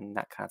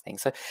that kind of thing.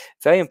 So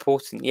very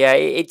important. Yeah,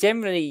 it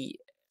generally,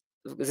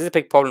 this is a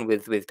big problem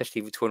with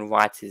especially Victorian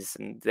writers,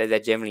 and they're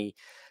generally,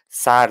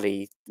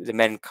 sadly, the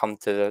men come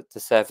to the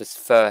surface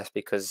first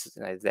because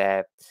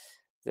they're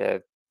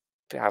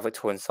how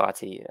Victorian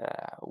society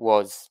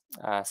was,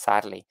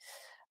 sadly.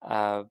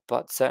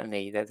 But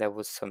certainly there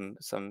was some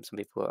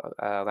people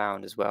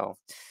around as well.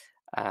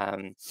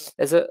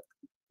 There's a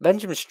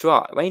Benjamin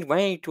Strutt, when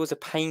he draws a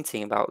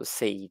painting about the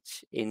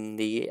siege in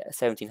the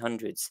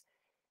 1700s,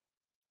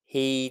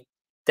 he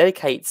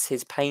dedicates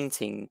his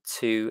painting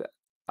to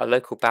a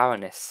local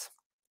baroness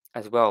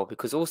as well,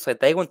 because also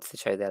they wanted to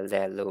show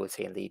their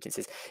loyalty and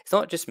allegiances. It's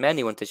not just men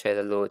who want to show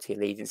their loyalty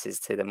and allegiances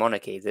to the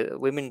monarchy. The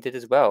women did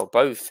as well.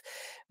 Both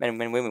men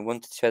and women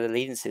wanted to show their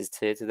allegiances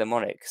to the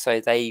monarch. So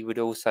they would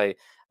also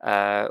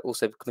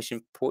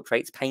commission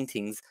portraits,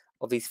 paintings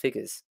of these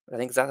figures. I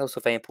think that's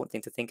also a very important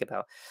thing to think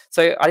about.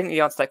 So I think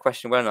you answered that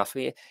question well enough.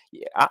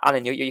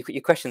 Alan,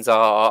 your questions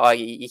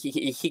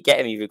you keep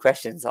getting me with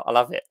questions. I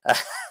love it.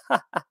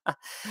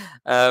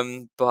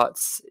 But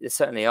there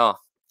certainly are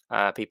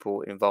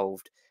people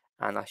involved,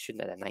 and I should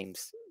know their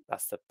names.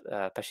 That's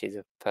especially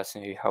the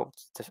person who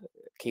helped to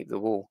keep the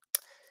wall.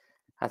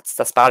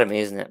 That's bad of me,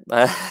 isn't it?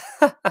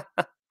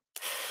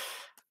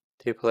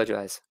 Do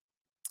apologise.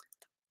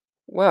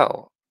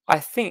 Well, I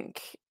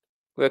think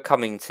we're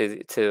coming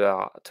to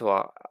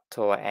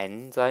our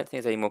end. I don't think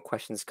there's any more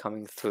questions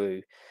coming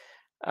through.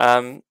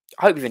 I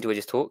hope you've enjoyed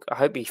this talk. I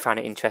hope you found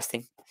it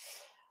interesting.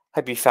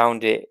 Hope you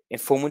found it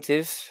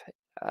informative.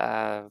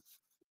 I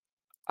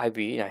hope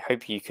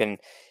you can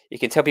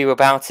tell people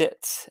about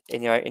it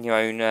in your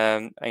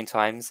own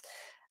times.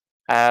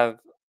 Uh,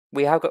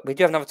 we do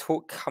have another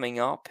talk coming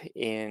up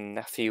in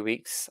a few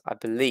weeks, I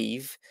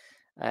believe.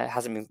 It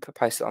hasn't been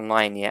posted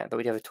online yet, but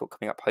we do have a talk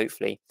coming up,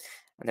 hopefully.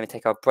 And then we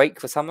take our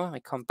break for summer. We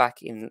come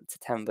back in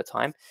September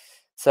time.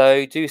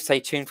 So do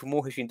stay tuned for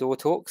more History and Door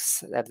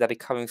talks. They'll be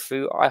coming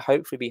through. I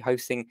hopefully be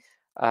hosting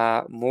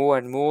more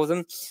and more of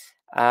them.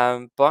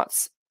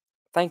 But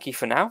thank you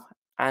for now,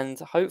 and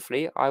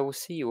hopefully I will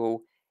see you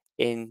all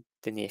in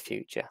the near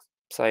future.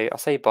 So I'll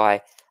say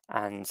bye,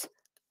 and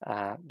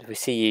we'll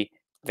see you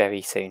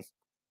very soon.